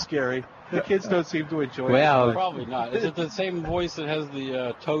 It's scary. The kids don't seem to enjoy it. Well, probably not. Is it the same voice that has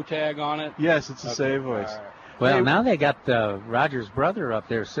the toe tag on it? Yes, it's the same voice. Right. Well, now they got Roger's brother up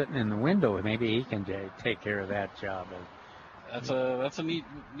there sitting in the window. Maybe he can take care of that job. That's a neat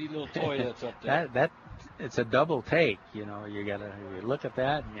little toy that's up there. It's a double take. You look at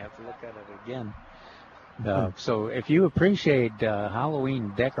that and you have to look at it again. So if you appreciate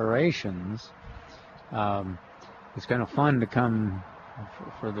Halloween decorations, it's kind of fun to come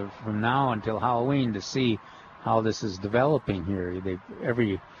from now until Halloween to see how this is developing here.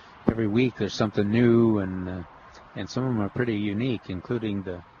 Every week there's something new, and some of them are pretty unique, including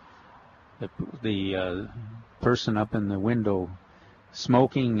the person up in the window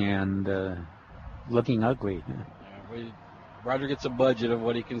smoking and looking ugly. Roger gets a budget of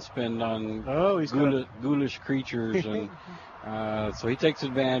what he can spend on ghoulish creatures, and so he takes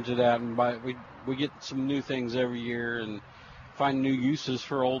advantage of that. And we get some new things every year and find new uses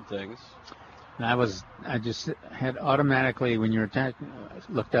for old things. I just had automatically, when you were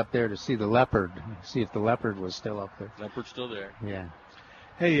looked up there to see the leopard, see if the leopard was still up there. Leopard's still there. Yeah.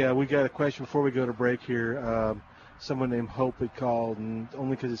 Hey, we got a question before we go to break here. Someone named Hope had called, and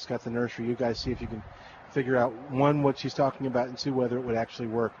only because it's got the nursery. You guys see if you can figure out, one, what she's talking about, and two, whether it would actually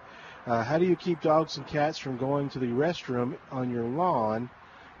work. How do you keep dogs and cats from going to the restroom on your lawn?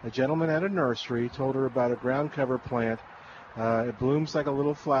 A gentleman at a nursery told her about a ground cover plant. It blooms like a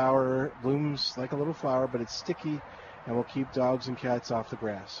little flower, but it's sticky and will keep dogs and cats off the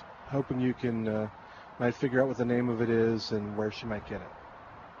grass. Hoping you can might figure out what the name of it is and where she might get it.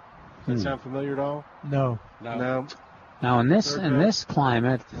 Does that sound familiar at all? No. Now, in this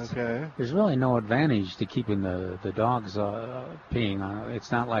climate, there's really no advantage to keeping the dogs peeing on it.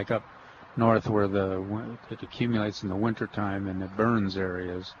 It's not like up north where it accumulates in the wintertime and it burns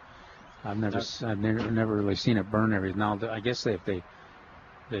areas. I've never really seen it burn areas. Now, I guess if they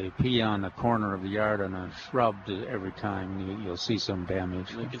pee on the corner of the yard on a shrub every time, you'll see some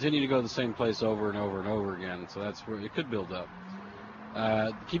damage. They continue to go to the same place over and over and over again, so that's where it could build up.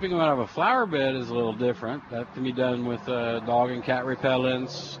 Keeping them out of a flower bed is a little different. That can be done with dog and cat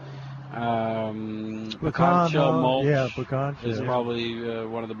repellents. Pecan shell mulch is probably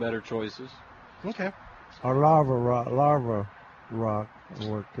one of the better choices. Okay. Or larva rock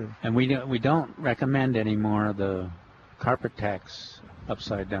work too. And we don't recommend anymore the carpet tacks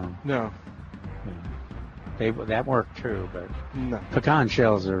upside down. No. That worked too, but no. Pecan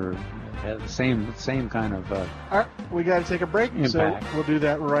shells are the same kind of all right, we got to take a break, impact. So we'll do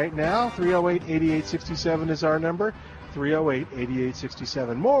that right now. 308-8867 is our number.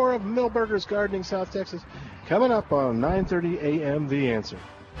 308-8867. More of Milberger's Gardening South Texas coming up on 9:30 a.m. The Answer.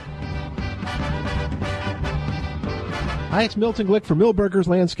 Hi, it's Milton Glick from Milberger's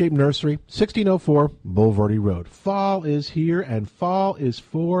Landscape Nursery, 1604 Boulevardy Road. Fall is here, and fall is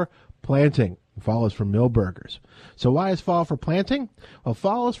for planting. Fall is for Milberger's. So why is fall for planting? Well,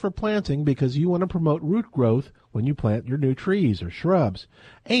 fall is for planting because you want to promote root growth when you plant your new trees or shrubs.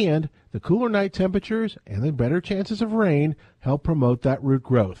 And the cooler night temperatures and the better chances of rain help promote that root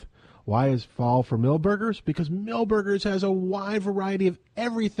growth. Why is fall for Milberger's? Because Milberger's has a wide variety of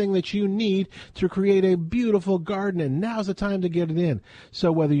everything that you need to create a beautiful garden, and now's the time to get it in.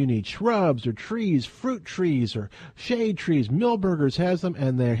 So whether you need shrubs or trees, fruit trees or shade trees, Milberger's has them,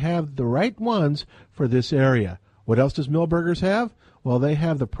 and they have the right ones for this area. What else does Milberger's have? Well, they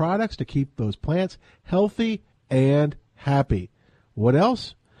have the products to keep those plants healthy and happy. What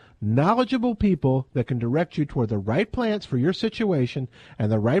else? Knowledgeable people that can direct you toward the right plants for your situation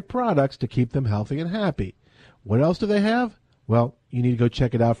and the right products to keep them healthy and happy. What else do they have? Well, you need to go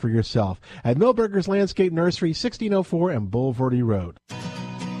check it out for yourself at Milberger's Landscape Nursery, 1604 and Boulevardy Road.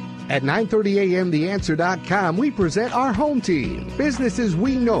 At 9:30 a.m. TheAnswer.com, we present our home team. Businesses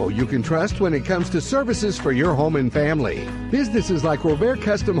we know you can trust when it comes to services for your home and family. Businesses like Robert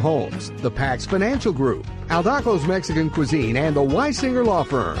Custom Homes, the Pax Financial Group, Aldacos Mexican Cuisine, and the Weisinger Law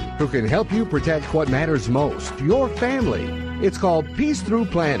Firm, who can help you protect what matters most, your family. It's called Peace Through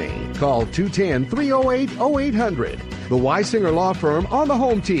Planning. Call 210-308-0800. The Weisinger Law Firm on the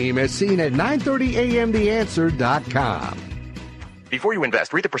home team is seen at 9:30 a.m. TheAnswer.com. Before you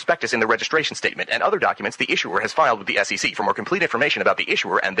invest, read the prospectus in the registration statement and other documents the issuer has filed with the SEC for more complete information about the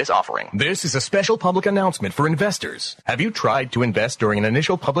issuer and this offering. This is a special public announcement for investors. Have you tried to invest during an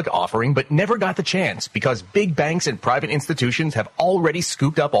initial public offering but never got the chance because big banks and private institutions have already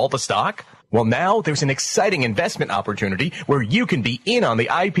scooped up all the stock? Well, now there's an exciting investment opportunity where you can be in on the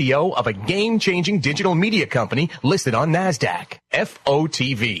IPO of a game-changing digital media company listed on NASDAQ.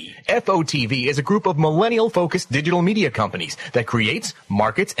 FOTV. FOTV is a group of millennial-focused digital media companies that creates,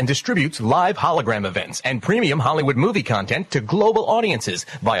 markets, and distributes live hologram events and premium Hollywood movie content to global audiences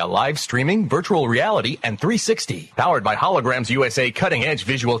via live streaming, virtual reality, and 360. Powered by Holograms USA cutting-edge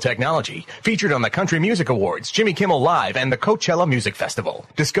visual technology. Featured on the Country Music Awards, Jimmy Kimmel Live, and the Coachella Music Festival.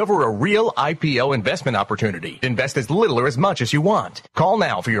 Discover a real IPO investment opportunity. Invest as little or as much as you want. Call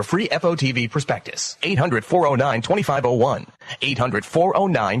now for your free FOTV prospectus. 800-409-2501.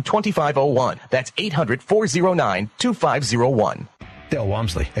 800-409-2501. That's 800-409-2501. Dale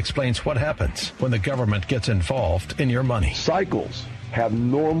Walmsley explains what happens when the government gets involved in your money. Cycles have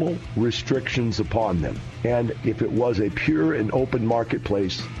normal restrictions upon them. And if it was a pure and open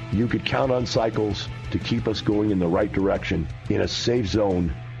marketplace, you could count on Cycles to keep us going in the right direction in a safe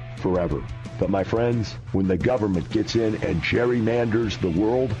zone forever. But my friends, when the government gets in and gerrymanders the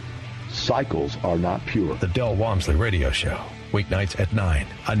world, Cycles are not pure. The Del Walmsley Radio Show, weeknights at 9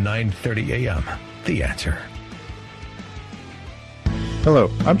 on 9:30 a.m. The Answer. Hello,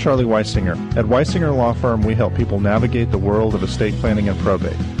 I'm Charlie Weisinger. At Weisinger Law Firm, we help people navigate the world of estate planning and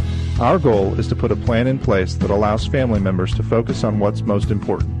probate. Our goal is to put a plan in place that allows family members to focus on what's most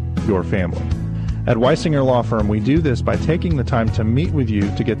important, your family. At Weisinger Law Firm, we do this by taking the time to meet with you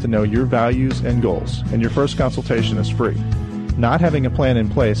to get to know your values and goals, and your first consultation is free. Not having a plan in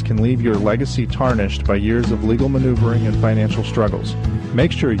place can leave your legacy tarnished by years of legal maneuvering and financial struggles.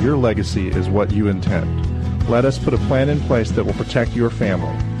 Make sure your legacy is what you intend. Let us put a plan in place that will protect your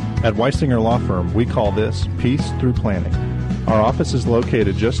family. At Weisinger Law Firm, we call this Peace Through Planning. Our office is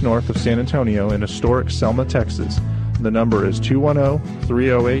located just north of San Antonio in historic Selma, Texas. The number is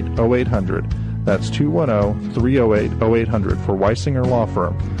 210-308-0800. That's 210-308-0800 for Weisinger Law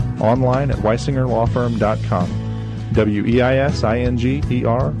Firm. Online at weisingerlawfirm.com. WEISINGER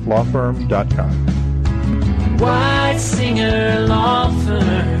lawfirm.com. White Singer Law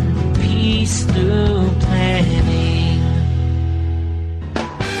Firm, peace through planning.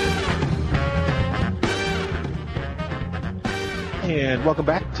 And welcome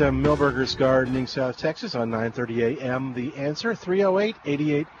back to Milberger's Gardening, South Texas on 9:30 a.m. The Answer,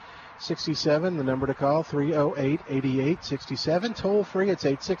 308-8867. The number to call, 308-8867. Toll free, it's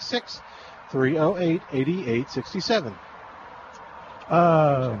 866-308-8867.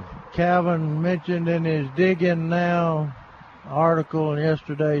 Calvin mentioned in his Dig In Now article in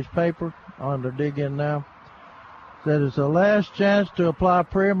yesterday's paper, on the Dig In Now, that it's the last chance to apply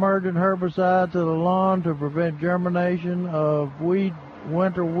pre-emergent herbicide to the lawn to prevent germination of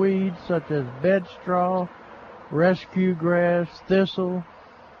winter weeds such as bedstraw, rescue grass, thistle,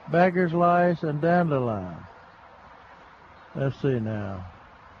 beggar's lice, and dandelion. Let's see now.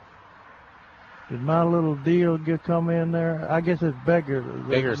 Did my little deal come in there? I guess it's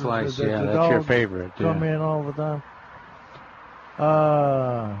beggar's lice. Yeah, that's your favorite. Come in all the time.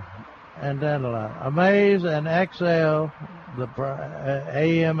 And dandelion. Amaze and XL, the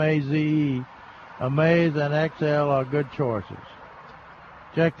AMAZE, Amaze and XL are good choices.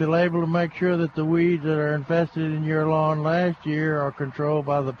 Check the label to make sure that the weeds that are infested in your lawn last year are controlled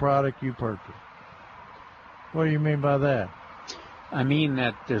by the product you purchased. What do you mean by that? I mean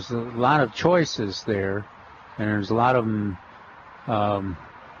that there's a lot of choices there, and there's a lot of them.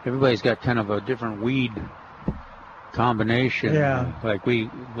 Everybody's got kind of a different weed combination. Yeah. Like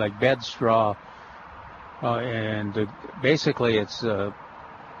bed straw, and basically it's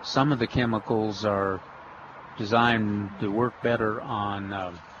some of the chemicals are designed to work better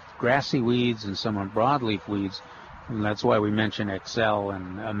on grassy weeds and some on broadleaf weeds. And that's why we mention Excel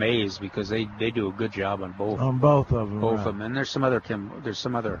and Amaze, because they do a good job on both. On both of them. Both right. of them. And there's some other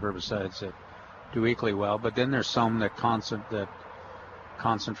herbicides that do equally well, but then there's some that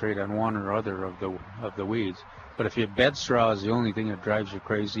concentrate on one or other of the weeds. But if your bed straw is the only thing that drives you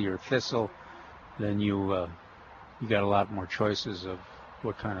crazy, or thistle, then you got a lot more choices of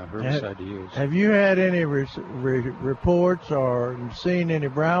what kind of herbicide to use. Have you had any reports or seen any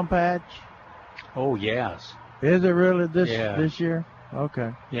brown patch? Oh yes. Is it really this year?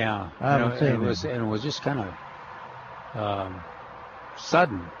 Okay. Yeah. I haven't seen it. And it was just kind of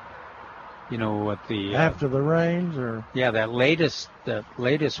sudden. You know, what the after the rains, or that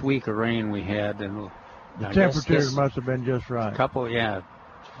latest week of rain we had, and the temperatures must have been just right.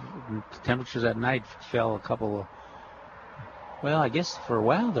 Temperatures at night fell a couple of. Well, I guess for a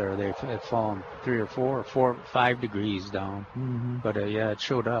while there they had fallen 3 or 4 or 5 degrees down. Mm-hmm. But it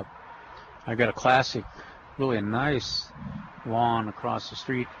showed up. I got a classic, really nice lawn across the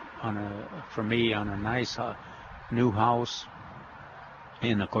street on a nice new house,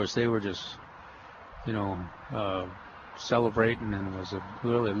 and of course they were just, celebrating, and it was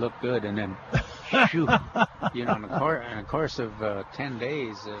really looked good. And then, shoot, in the course of 10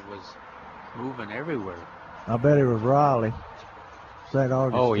 days, it was moving everywhere. I bet it was Raleigh, St.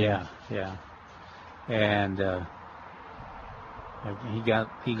 Augustine. Oh yeah, and he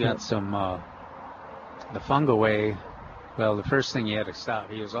got some the fungaway. Well, the first thing he had to stop.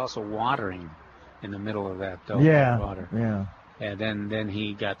 He was also watering in the middle of that water. Yeah. And then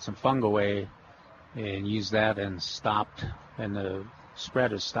he got some fungaway and used that and stopped, and the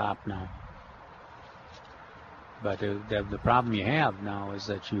spread has stopped now. But the problem you have now is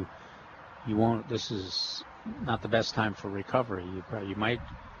that you won't. This is not the best time for recovery. You might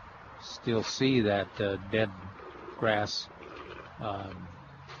still see that dead grass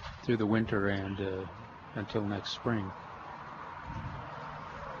through the winter and until next spring.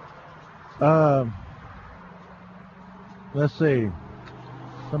 Let's see.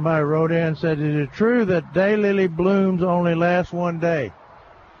 Somebody wrote in and said, "Is it true that daylily blooms only last one day?"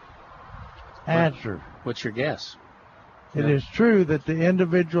 Answer. What's your guess? It is true that the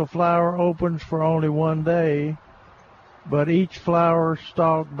individual flower opens for only one day, but each flower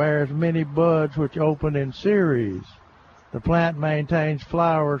stalk bears many buds which open in series. The plant maintains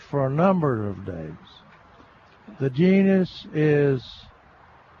flowers for a number of days. The genus is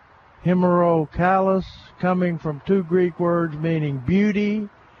Hemerocallis, coming from 2 Greek words meaning beauty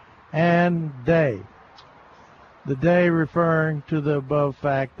and day. The day referring to the above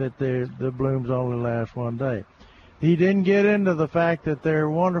fact that the blooms only last one day. He didn't get into the fact that they're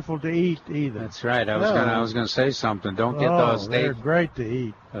wonderful to eat either. That's right. I was going to say something. Don't get those they're great to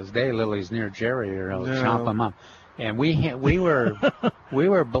eat. Those daylilies near Jerry, or I'll chop them up. And we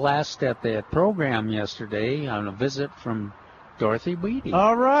were blessed at that program yesterday on a visit from Dorothy Beatty.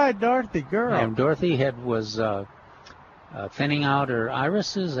 All right, Dorothy, girl. And Dorothy was thinning out her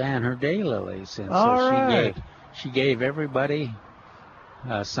irises and her daylilies, and All so right. she gave everybody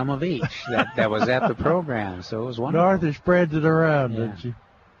some of each that was at the program. So it was wonderful. Dorothy spreads it around, doesn't she?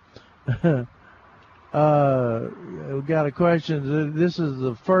 We got a question. This is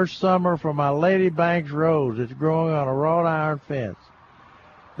the first summer for my Lady Banks rose. It's growing on a wrought iron fence.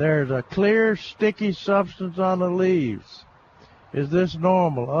 There's a clear, sticky substance on the leaves. Is this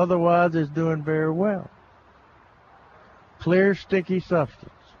normal? Otherwise, it's doing very well. Clear, sticky substance.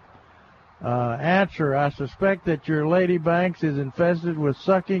 Answer, I suspect that your Lady Banks is infested with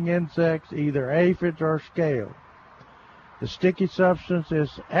sucking insects, either aphids or scale. The sticky substance is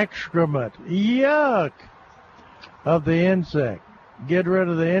excrement, yuck, of the insect. Get rid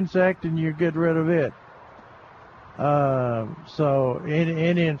of the insect and you get rid of it. So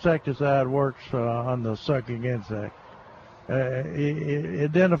any insecticide works on the sucking insect.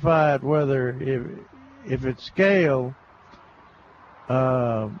 Identify it whether if it's scale,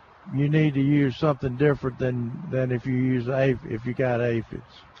 you need to use something different than if you use if you got aphids.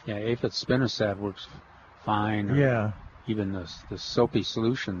 Yeah, aphid spinosad works fine. Yeah. Even the soapy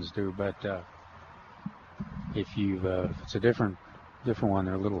solutions do, but if it's a different one,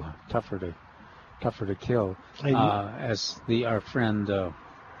 they're a little tougher to kill. As our friend,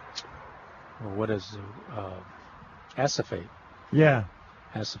 acephate. Yeah.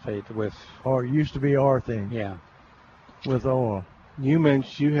 Acephate with. Or it used to be orthene. Yeah. With oil. You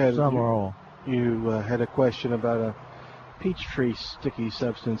mentioned you had summer oil. You had a question about a peach tree sticky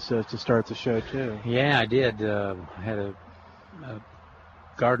substance to start the show too. Yeah, I did. Had a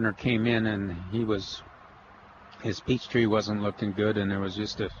gardener came in and his peach tree wasn't looking good, and there was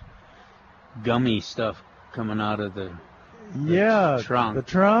just a gummy stuff coming out of the trunk. The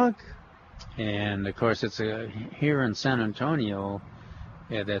trunk. And of course, it's here in San Antonio.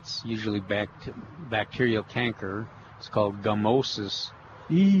 Yeah, that's usually bacterial canker. It's called gummosis.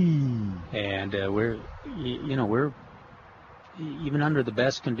 And we're even under the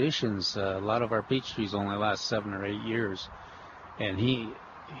best conditions. A lot of our peach trees only last 7 or 8 years, and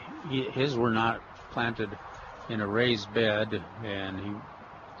his were not planted in a raised bed, and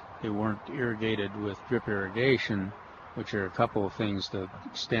they weren't irrigated with drip irrigation, which are a couple of things to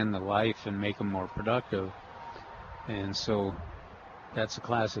extend the life and make them more productive. And so that's a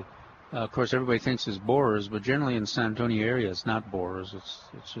classic. Of course, everybody thinks it's borers, but generally in the San Antonio area, it's not borers. It's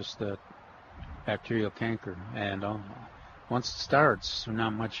just that bacterial canker. And once it starts, there's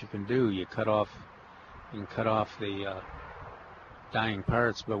not much you can do. You can cut off the dying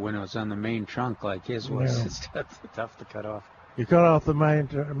parts, but when it was on the main trunk like his was, it's tough to cut off. You cut off the main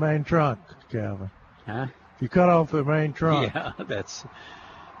trunk, Calvin. Huh? You cut off the main trunk.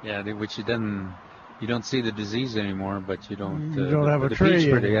 Yeah, which you don't see the disease anymore, but you don't have a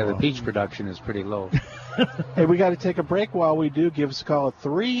tree anymore. The peach production is pretty low. Hey, we got to take a break. While we do, give us a call at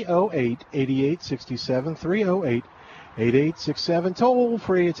 308-8867, 308-8867. Toll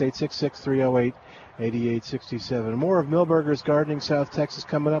free, it's 866-308-8867. More of Milberger's Gardening South Texas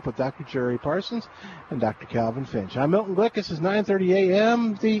coming up with Dr. Jerry Parsons and Dr. Calvin Finch. I'm Milton Glick. This is 9:30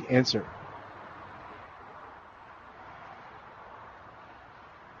 a.m. The Answer.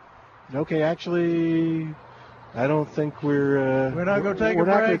 Okay, actually, I don't think we're not going to take a break. We're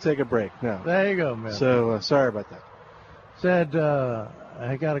not going to take a break. No. There you go, man. So sorry about that. Said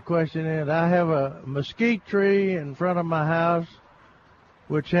I got a question in. I have a mesquite tree in front of my house,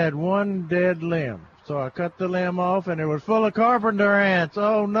 which had one dead limb. So I cut the limb off, and it was full of carpenter ants.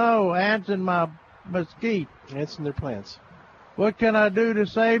 Oh no, ants in my mesquite. Ants in their plants. What can I do to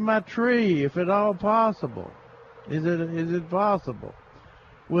save my tree, if at all possible? Is it possible?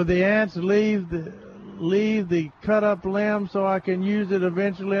 Will the ants leave the cut up limb so I can use it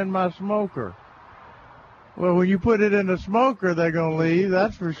eventually in my smoker? Well, when you put it in the smoker, they're gonna leave.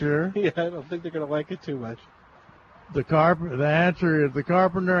 That's for sure. Yeah, I don't think they're gonna like it too much. The answer is the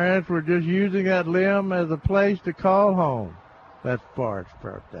carpenter ants were just using that limb as a place to call home. That's part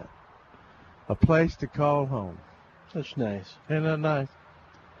of that. A place to call home. That's nice. Isn't that nice?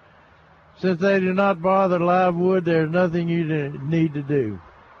 Since they do not bother live wood, there's nothing you need to do.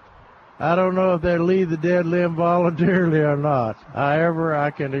 I don't know if they'll leave the dead limb voluntarily or not. However, I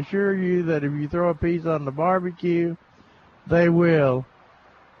can assure you that if you throw a piece on the barbecue, they will,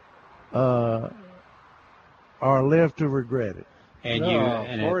 or live to regret it.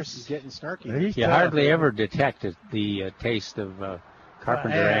 And Forrest is getting snarky. You hardly ever detected the taste of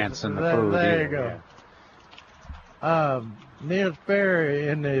carpenter ants in the food. There you go. Yeah. Neil Sperry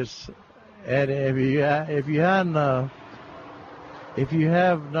in this, and if you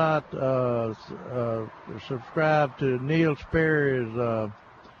have not subscribed to Neil Sperry's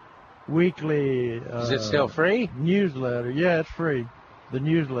weekly is it still free? Newsletter. Yeah, it's free. The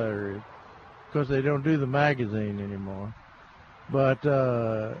newsletter is. because they don't do the magazine anymore. But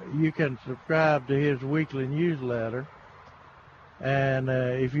you can subscribe to his weekly newsletter, and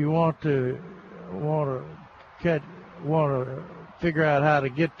if you want to figure out how to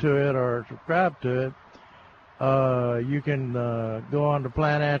get to it or subscribe to it, you can go on to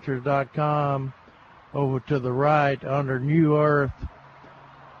plantanswers.com. Over to the right under New Earth,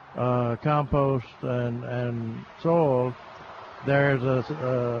 compost and soil. There's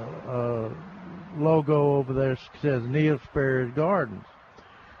a logo over there that says Neil Sperry's Gardens,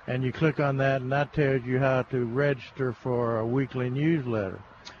 and you click on that, and that tells you how to register for a weekly newsletter.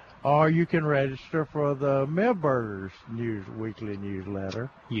 Or you can register for the Milberger's weekly newsletter.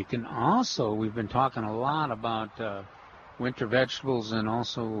 You can also, we've been talking a lot about winter vegetables and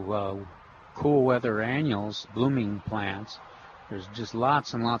also cool weather annuals, blooming plants. There's just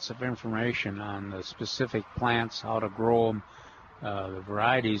lots and lots of information on the specific plants, how to grow them, the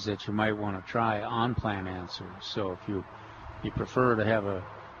varieties that you might want to try on Plant Answers. So if you prefer to have a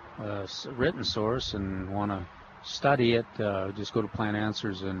written source and want to study it, just go to Plant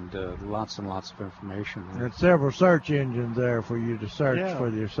Answers, and lots of information. There's several search engines there for you to search for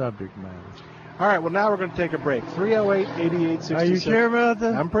your subject matter. All right, well, now we're going to take a break. 308-8867. Are you sure about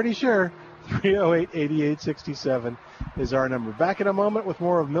that? I'm pretty sure. 308-8867 is our number. Back in a moment with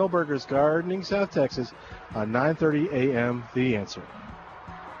more of Milberger's Gardening South Texas on 9:30 a.m. The Answer.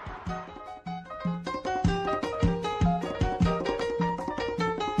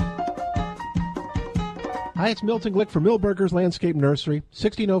 Hi, it's Milton Glick from Milberger's Landscape Nursery,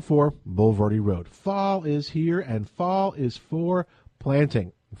 1604 Boulevardy Road. Fall is here, and fall is for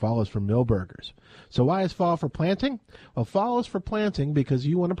planting. Fall is for Milberger's. So why is fall for planting? Well, fall is for planting because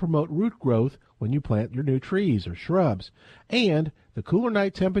you want to promote root growth when you plant your new trees or shrubs. And the cooler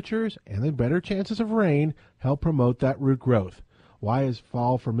night temperatures and the better chances of rain help promote that root growth. Why is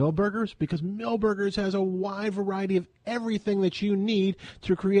fall for Milberger's? Because Milberger's has a wide variety of everything that you need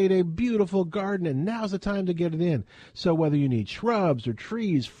to create a beautiful garden, and now's the time to get it in. So whether you need shrubs or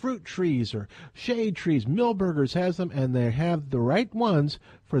trees, fruit trees or shade trees, Milberger's has them, and they have the right ones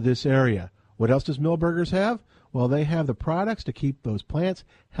for this area. What else does Milberger's have? Well, they have the products to keep those plants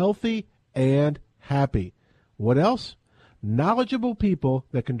healthy and happy. What else? Knowledgeable people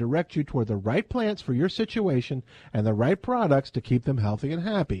that can direct you toward the right plants for your situation and the right products to keep them healthy and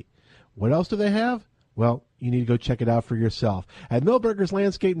happy. What else do they have? Well, you need to go check it out for yourself at Milberger's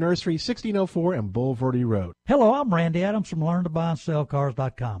Landscape Nursery, 1604 and Boulevardy Road. Hello, I'm Randy Adams from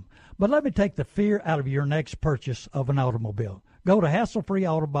LearnToBuyAndSellCars.com. But let me take the fear out of your next purchase of an automobile. Go to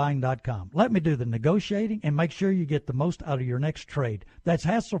HassleFreeAutoBuying.com. Let me do the negotiating and make sure you get the most out of your next trade. That's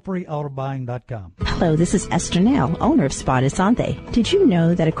HassleFreeAutoBuying.com. Hello, this is Esther Nell, owner of Spa Desante. Did you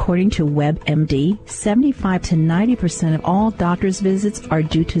know that according to WebMD, 75 to 90% of all doctor's visits are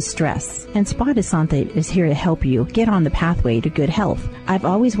due to stress? And Spa Desante is here to help you get on the pathway to good health. I've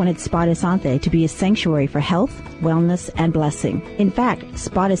always wanted Spa Desante to be a sanctuary for health, wellness, and blessing. In fact,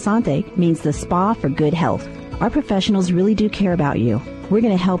 Spa Desante means the spa for good health. Our professionals really do care about you. We're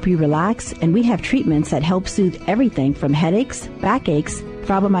going to help you relax, and we have treatments that help soothe everything from headaches, backaches,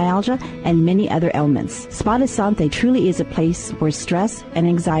 fibromyalgia, and many other ailments. Spa Desante truly is a place where stress and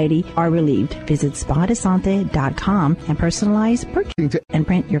anxiety are relieved. Visit SpaDesante.com and personalize, purchase, and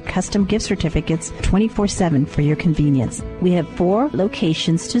print your custom gift certificates 24/7 for your convenience. We have 4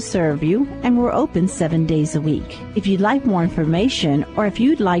 locations to serve you, and we're open 7 days a week. If you'd like more information, or if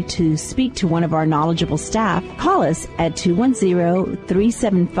you'd like to speak to one of our knowledgeable staff, call us at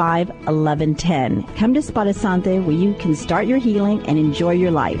 210-375-1110. Come to Spa Desante, where you can start your healing and enjoy your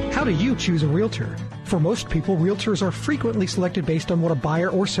life. How do you choose a realtor? For most people, realtors are frequently selected based on what a buyer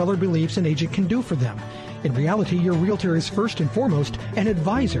or seller believes an agent can do for them. In reality, your realtor is first and foremost an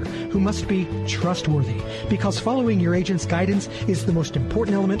advisor who must be trustworthy, because following your agent's guidance is the most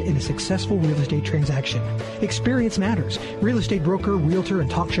important element in a successful real estate transaction. Experience matters. Real estate broker, realtor,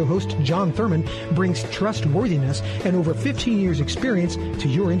 and talk show host John Thurman brings trustworthiness and over 15 years experience to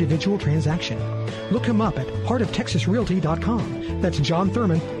your individual transaction. Look him up at heartoftexasrealty.com. That's John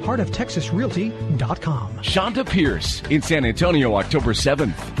Thurman, heartoftexasrealty.com. Shonda Pierce in San Antonio, October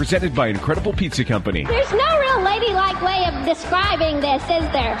 7th, presented by Incredible Pizza Company. There's no real ladylike way of describing this, is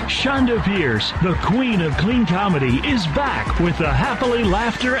there? Shonda Pierce, the queen of clean comedy, is back with the Happily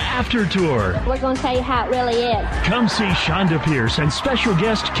Laughter After Tour. We're going to tell you how it really is. Come see Shonda Pierce and special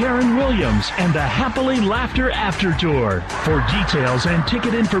guest Karen Williams and the Happily Laughter After Tour. For details and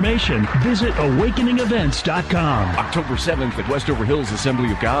ticket information, visit awakeningevents.com. October 7th at Westover Hills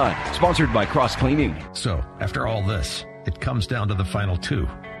Assembly of God, sponsored by Cross Cleaning. So, after all this, it comes down to the final 2.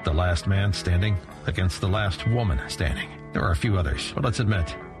 The last man standing against the last woman standing. There are a few others, but let's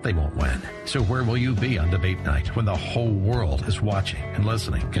admit, They won't win. So where will you be on debate night when the whole world is watching and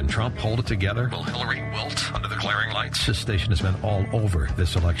listening? Can Trump hold it together? Will Hillary wilt under the glaring lights? This station has been all over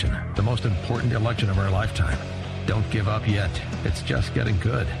this election, the most important election of our lifetime. Don't give up yet. It's just getting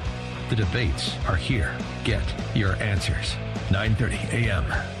good. The debates are here. Get your answers. 9:30 a.m.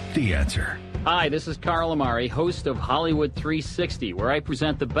 The Answer. Hi, this is Carl Amari, host of Hollywood 360, where I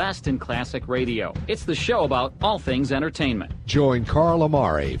present the best in classic radio. It's the show about all things entertainment. Join Carl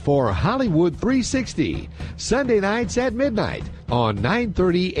Amari for Hollywood 360, Sunday nights at midnight on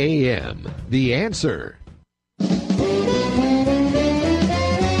 9:30 a.m. The Answer.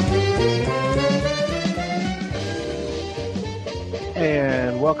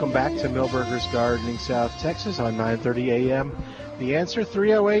 And welcome back to Milberger's Gardening, South Texas on 9:30 a.m. The Answer.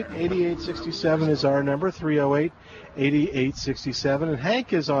 308-8867 is our number, 308-8867. And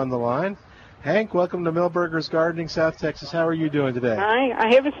Hank is on the line. Hank, welcome to Milberger's Gardening, South Texas. How are you doing today? Hi,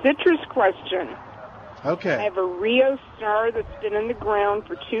 I have a citrus question. Okay. I have a Rio Star that's been in the ground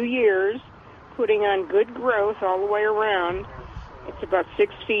for 2 years, putting on good growth all the way around. It's about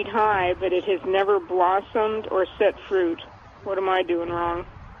 6 feet high, but it has never blossomed or set fruit. What am I doing wrong?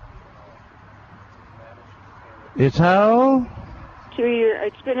 It's how? 2 years.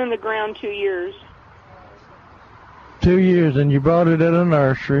 It's been in the ground 2 years. 2 years, and you bought it at a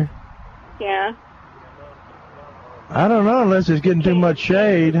nursery. Yeah. I don't know, unless it's getting too much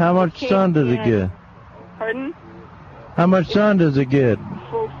shade. How much sun does it get? Pardon? How much sun does it get?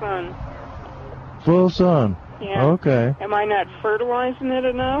 Full sun. Full sun. Yeah. Okay. Am I not fertilizing it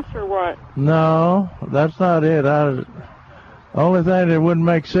enough, or what? No, that's not it. Only thing that wouldn't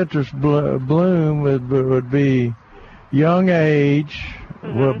make citrus bloom would be young age,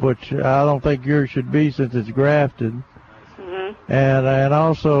 which I don't think yours should be since it's grafted, and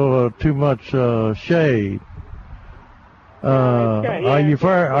also too much shade. Are you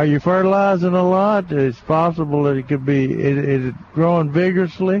fertilizing a lot? It's possible that it could be. Is it growing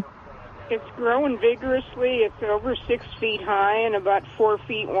vigorously? It's growing vigorously. It's over 6 feet high and about 4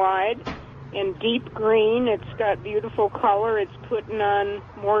 feet wide. In deep green, it's got beautiful color. It's putting on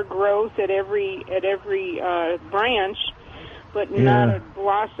more growth at every branch, but not a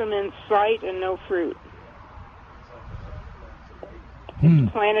blossom in sight and no fruit.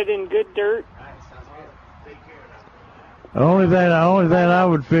 It's planted in good dirt. The only thing I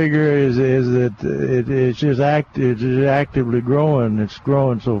would figure is that it's just actively growing. It's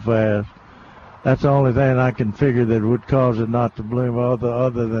growing so fast. That's the only thing I can figure that would cause it not to bloom,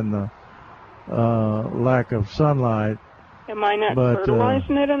 other than the lack of sunlight. Am I not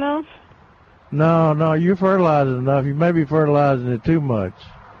fertilizing it enough? No, you fertilize it enough. You may be fertilizing it too much.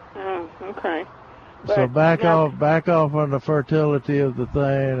 Oh, okay. So back off on the fertility of the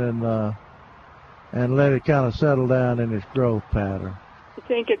thing and let it kind of settle down in its growth pattern. You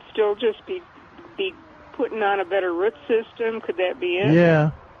think it'd still just be putting on a better root system? Could that be it? Yeah.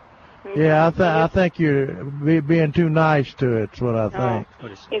 Okay. Yeah, I think you're being too nice to it. That's what I think.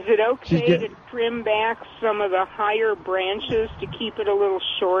 Is it okay to trim back some of the higher branches to keep it a little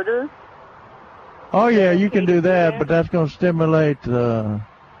shorter? Oh yeah, you can do that, but that's going to stimulate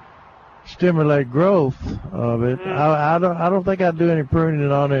growth of it. I don't think I'd do any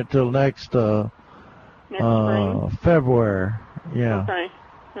pruning on it till next February. Yeah.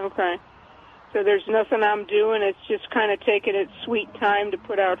 Okay. So there's nothing I'm doing. It's just kind of taking its sweet time to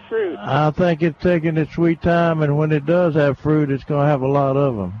put out fruit. I think it's taking its sweet time, and when it does have fruit, it's going to have a lot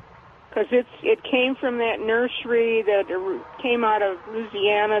of them. Because it came from that nursery that came out of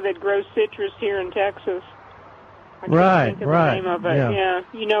Louisiana that grows citrus here in Texas. I can't think of the name of it. Yeah.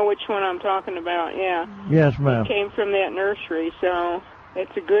 You know which one I'm talking about. Yeah. Yes, ma'am. It came from that nursery, so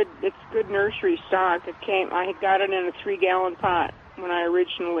it's good nursery stock. I got it in a 3-gallon pot when I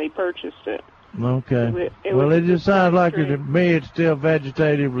originally purchased it. Okay. It just sounds like to me it's still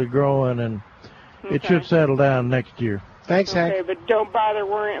vegetatively growing, and it should settle down next year. Thanks, Hank. Okay, but don't bother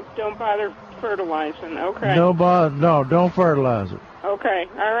fertilizing. Okay. No, don't fertilize it. Okay.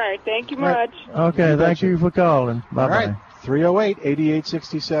 All right. Thank you much. Okay. Thank you for calling. Bye bye. All right.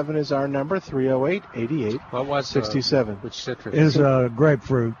 308-8867 is our number. 308-8867. What was which citrus? Is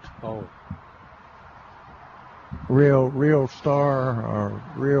grapefruit. Oh. Real Star or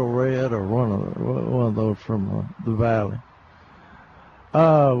Real Red or one of those from the valley.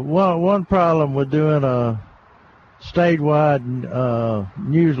 One problem with doing a statewide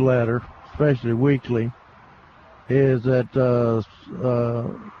newsletter, especially weekly, is that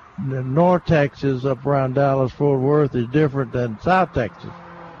North Texas up around Dallas Fort Worth is different than South Texas,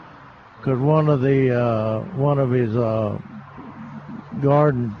 because one of his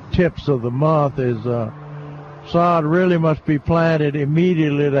garden tips of the month is sod really must be planted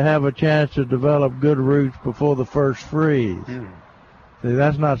immediately to have a chance to develop good roots before the first freeze. See,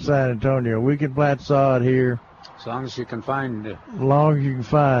 that's not San Antonio. We can plant sod here. As long as you can find it. As long as you can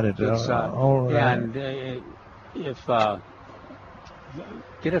find it. Good sod. And if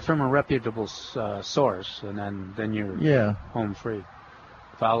get it from a reputable source, and then you're home free.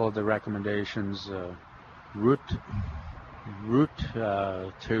 Follow the recommendations. Root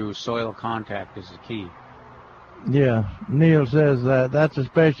to soil contact is the key. Yeah, Neil says that's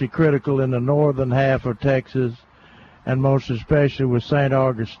especially critical in the northern half of Texas, and most especially with St.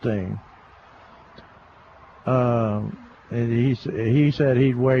 Augustine. And he said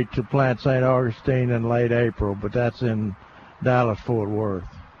he'd wait to plant St. Augustine in late April, but that's in Dallas-Fort Worth.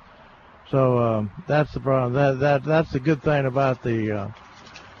 So that's the problem. That's the good thing about the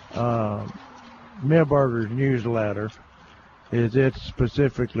Milberger's newsletter, is it's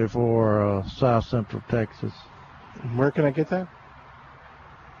specifically for South Central Texas. Where can I get that?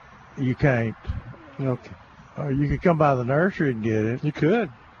 You can't. Okay. You could come by the nursery and get it. You could.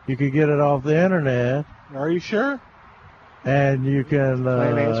 You could get it off the internet. Are you sure? And you can...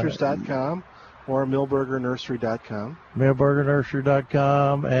 plantanswers.com or milbergernursery.com.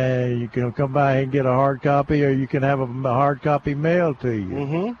 milbergernursery.com, and you can come by and get a hard copy, or you can have a hard copy mailed to you.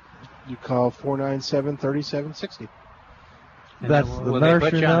 Mm-hmm. You call 497-3760. That's will the they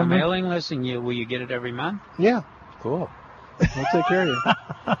nursery put you on a number? mailing list, and will you get it every month? Yeah. Cool. We'll take care of you.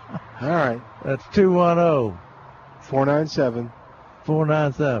 All right. That's 210. 497.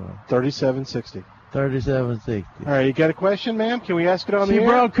 497. 3760. 3760. All right, you got a question, ma'am? Can we ask it on She the air?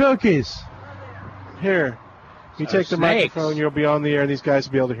 brought cookies. Here. You take the snakes. microphone, you'll be on the air, and these guys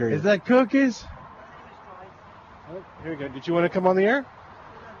will be able to hear you. Is that cookies? Oh, here we go. Did you want to come on the air?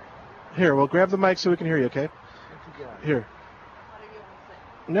 Here, we'll grab the mic so we can hear you, okay? Here.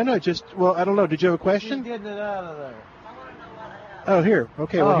 No, just, well, I don't know. Did you have a question? She's getting it out of there. Oh, here.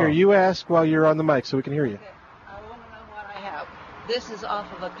 Okay, well, Oh. here, you ask while you're on the mic so we can hear you. I want to know what I have. This is off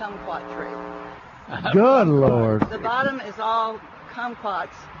of a kumquat tree. Good Lord. The bottom is all kumquats,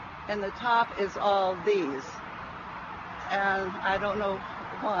 and the top is all these. And I don't know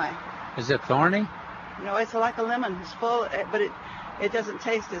why. Is it thorny? No, it's like a lemon. It's full, but it doesn't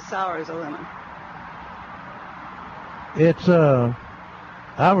taste as sour as a lemon. It's,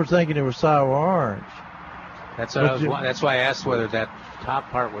 I was thinking it was sour orange. That's what that's why I asked whether that top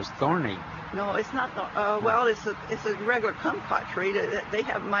part was thorny. No, it's not. Well, it's a regular kumquat tree. They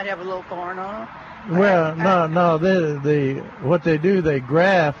might have a little thorn on them. Well, no. What they do, they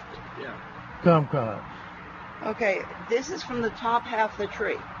graft kumquat. Okay, this is from the top half of the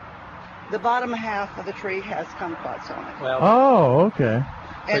tree. The bottom half of the tree has kumquats on it. Well, Oh, okay.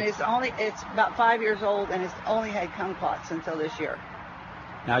 And it's about 5 years old, and it's only had kumquats until this year.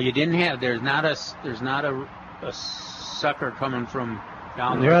 now you didn't have. There's not a sucker coming from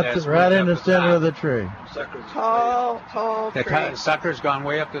down there. Right in the center of the tree. Tall The tree. sucker's gone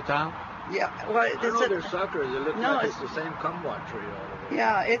way up the top. Yeah, well, I know they're suckers. It looks No, like it's- it's the same kumquat tree all the way.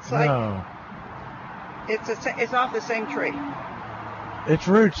 Yeah, it's like No, it's off the same tree. it's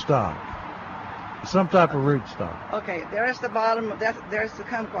rootstock. Some type of rootstock. Okay, there's the bottom. There's the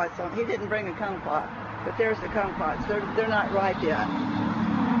kumquats on. He didn't bring a kumquat, but there's the kumquats. They're not ripe yet.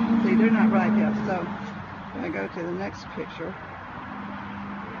 See, they're not ripe yet. So I'm going to go to the next picture.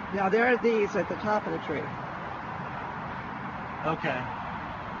 Now there are these at the top of the tree. Okay.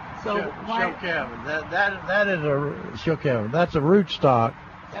 So why? Show Kevin. That is a show Kevin. That's a rootstock.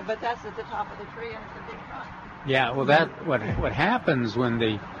 Yeah, but that's at the top of the tree, and it's a big trunk. Yeah, well, what happens when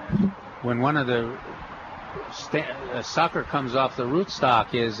one of the sucker comes off the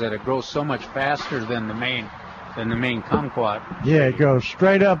rootstock is that it grows so much faster than the main kumquat. Yeah, it goes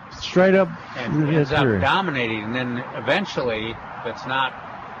straight up. And ends up dominating, and then eventually, if it's not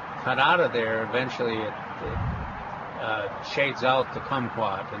cut out of there, eventually it shades out the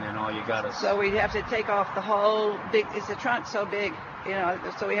kumquat, and then all you got is So we have to take off the whole big. Is the trunk so big?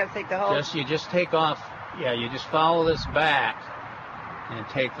 So we have to take the whole. you just take off. Yeah, you just follow this back and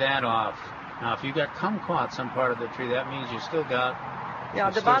take that off. Now, if you got kumquats on part of the tree, that means you still got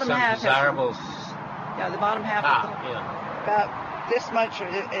the bottom some half. desirable. The bottom half. About this much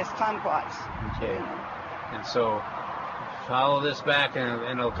is kumquats. Okay. And so follow this back,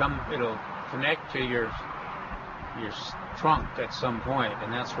 and it'll connect to your trunk at some point,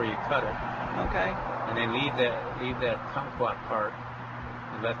 and that's where you cut it. Okay. And then leave that kumquat part,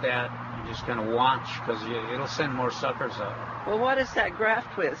 and let that. You just kind of watch, because it'll send more suckers up. Well, what is that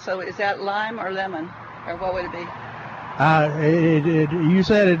graft with? So is that lime or lemon, or what would it be? You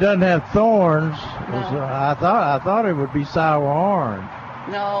said it doesn't have thorns. No. I thought it would be sour orange.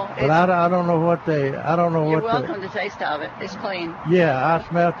 No. But I don't know what they. I don't know You're what. welcome to taste of it. It's clean. Yeah, I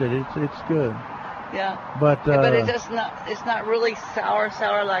smelt it. It's good. Yeah. But it's just not. It's not really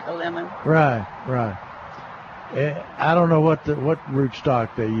sour like a lemon. Right. I don't know what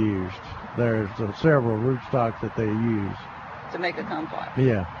rootstock they used. There's several rootstocks that they use to make a kumquat.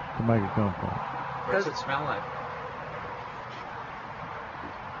 Yeah, to make a kumquat. What does it smell like?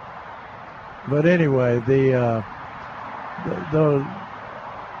 But anyway, the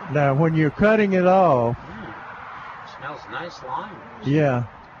now when you're cutting it off, It smells nice lime. yeah.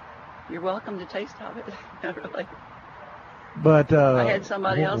 You're welcome to taste of it. Really. But I had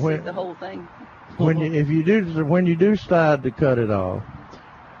somebody else eat the whole thing. When you do decide to cut it off,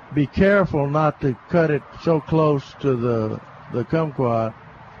 be careful not to cut it so close to the kumquat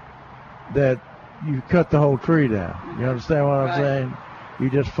that you cut the whole tree down. You understand what I'm saying? You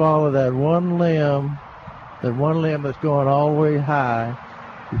just follow that one limb that's going all the way high.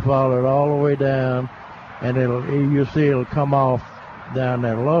 You follow it all the way down, and you'll see it'll come off down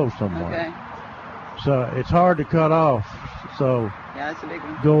there low somewhere. Okay. So it's hard to cut off. So yeah, it's a big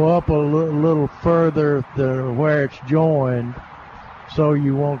one. Go up a little further to where it's joined, so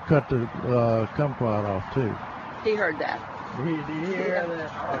you won't cut the kumquat off too. He heard that. Did he hear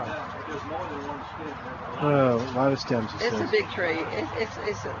that? There's more than one stem. A lot of stems. It's a big tree.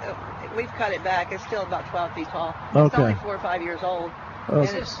 We've cut it back. It's still about 12 feet tall. Okay. It's only 4 or 5 years old.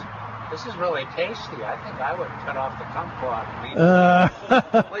 Okay. This is really tasty. I think I would cut off the kumquat.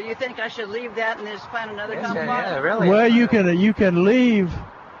 Well, you think I should leave that and just plant another kumquat? Yeah, really. Well, you can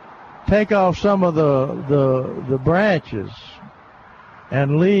take off some of the branches,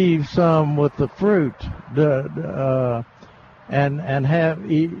 and leave some with the fruit. And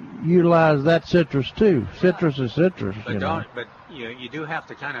utilize that citrus too. Citrus is citrus. But you do have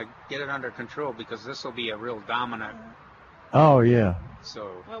to kind of get it under control, because this will be a real dominant. Oh yeah.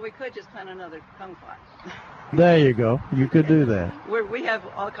 So. Well, we could just plant another kumquat. There you go. You could do that. We have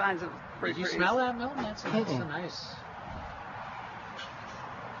all kinds of fruit trees. Did you smell that, Milton? That's a nice.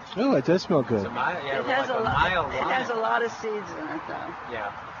 Oh, it does smell good. It has a lot of seeds in it, though.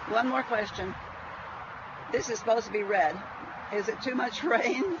 Yeah. One more question. This is supposed to be red. Is it too much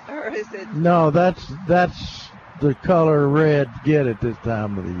rain, or is it? No, that's the color red get at this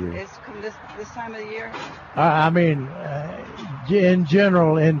time of the year. It's this time of the year? I mean, in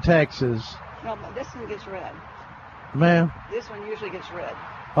general in Texas. No, but this one gets red. Ma'am? This one usually gets red.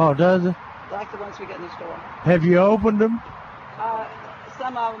 Oh, does it? Like the ones we get in the store. Have you opened them?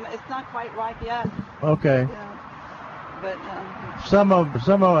 Some of them, it's not quite ripe yet. Okay. But some of this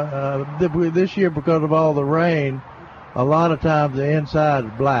year, because of all the rain, a lot of times the inside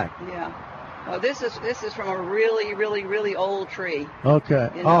is black. Yeah. Well, this is from a really, really, really old tree. Okay.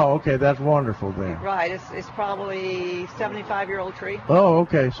 You know? Oh, okay. That's wonderful then. Right. It's probably 75-year-old tree. Oh,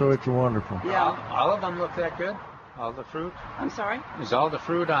 okay. So it's wonderful. Yeah. All of them look that good? All the fruit? I'm sorry? Does all the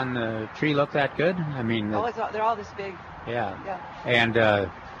fruit on the tree look that good? I mean. They're all this big. Yeah. Yeah. And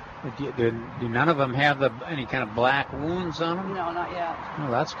do none of them have any kind of black wounds on them? No, not yet. Oh,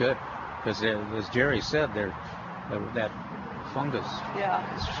 that's good. Because as Jerry said, that fungus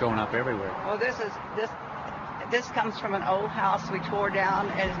is showing up everywhere. Well, this comes from an old house we tore down,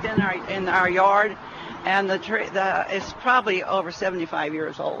 and it's been in our yard, and the tree it's probably over 75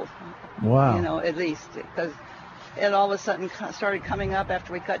 years old. Wow. You know, at least, because it all of a sudden started coming up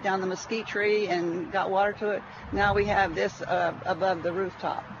after we cut down the mesquite tree and got water to it. Now we have this above the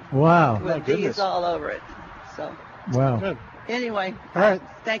rooftop. Wow. With bees all over it. So. Wow. Good. Anyway, all right.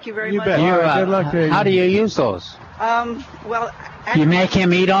 Thank you very much. Bet. Good luck to you. How do you use those? Well, You make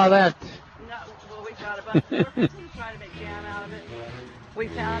him eat all that? No, well, we got a bunch. We're trying to make jam out of it. We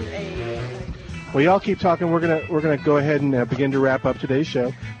found Well, y'all keep talking. We're gonna go ahead and begin to wrap up today's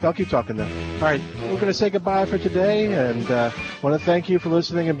show. Y'all keep talking though. All right, we're gonna say goodbye for today, and want to thank you for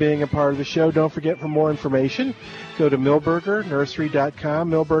listening and being a part of the show. Don't forget, for more information, go to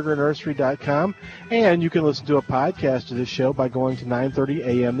MilbergerNursery.com, MilbergerNursery.com, and you can listen to a podcast of this show by going to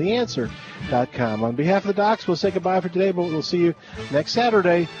 930amtheanswer.com. On behalf of the docs, we'll say goodbye for today, but we'll see you next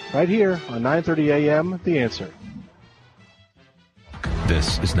Saturday right here on 9:30 a.m. The Answer.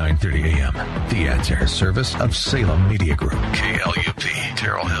 This is 9:30 a.m. The Answer, service of Salem Media Group, KLUP,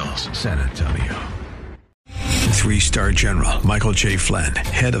 Terrell Hills, San Antonio. 3-star General Michael J. Flynn,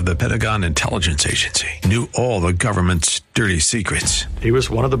 head of the Pentagon Intelligence Agency, knew all the government's dirty secrets. He was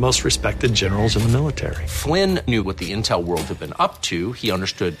one of the most respected generals in the military. Flynn knew what the intel world had been up to. He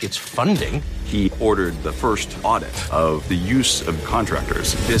understood its funding. He ordered the first audit of the use of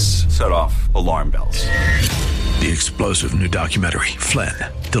contractors. This set off alarm bells. The explosive new documentary, Flynn,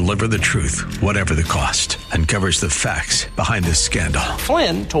 Deliver the Truth, Whatever the Cost, uncovers the facts behind this scandal.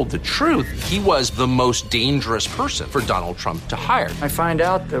 Flynn told the truth. He was the most dangerous person for Donald Trump to hire. I find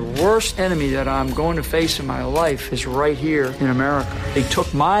out the worst enemy that I'm going to face in my life is right here in America. They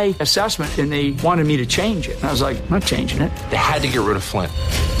took my assessment and they wanted me to change it. And I was like, I'm not changing it. They had to get rid of Flynn.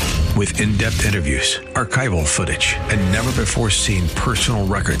 With in-depth interviews, archival footage, and never-before-seen personal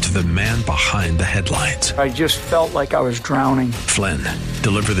records of the man behind the headlines. I just felt like I was drowning. Flynn,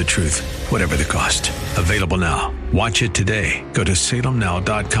 Deliver the Truth, Whatever the Cost. Available now. Watch it today. Go to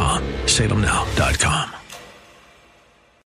salemnow.com. salemnow.com.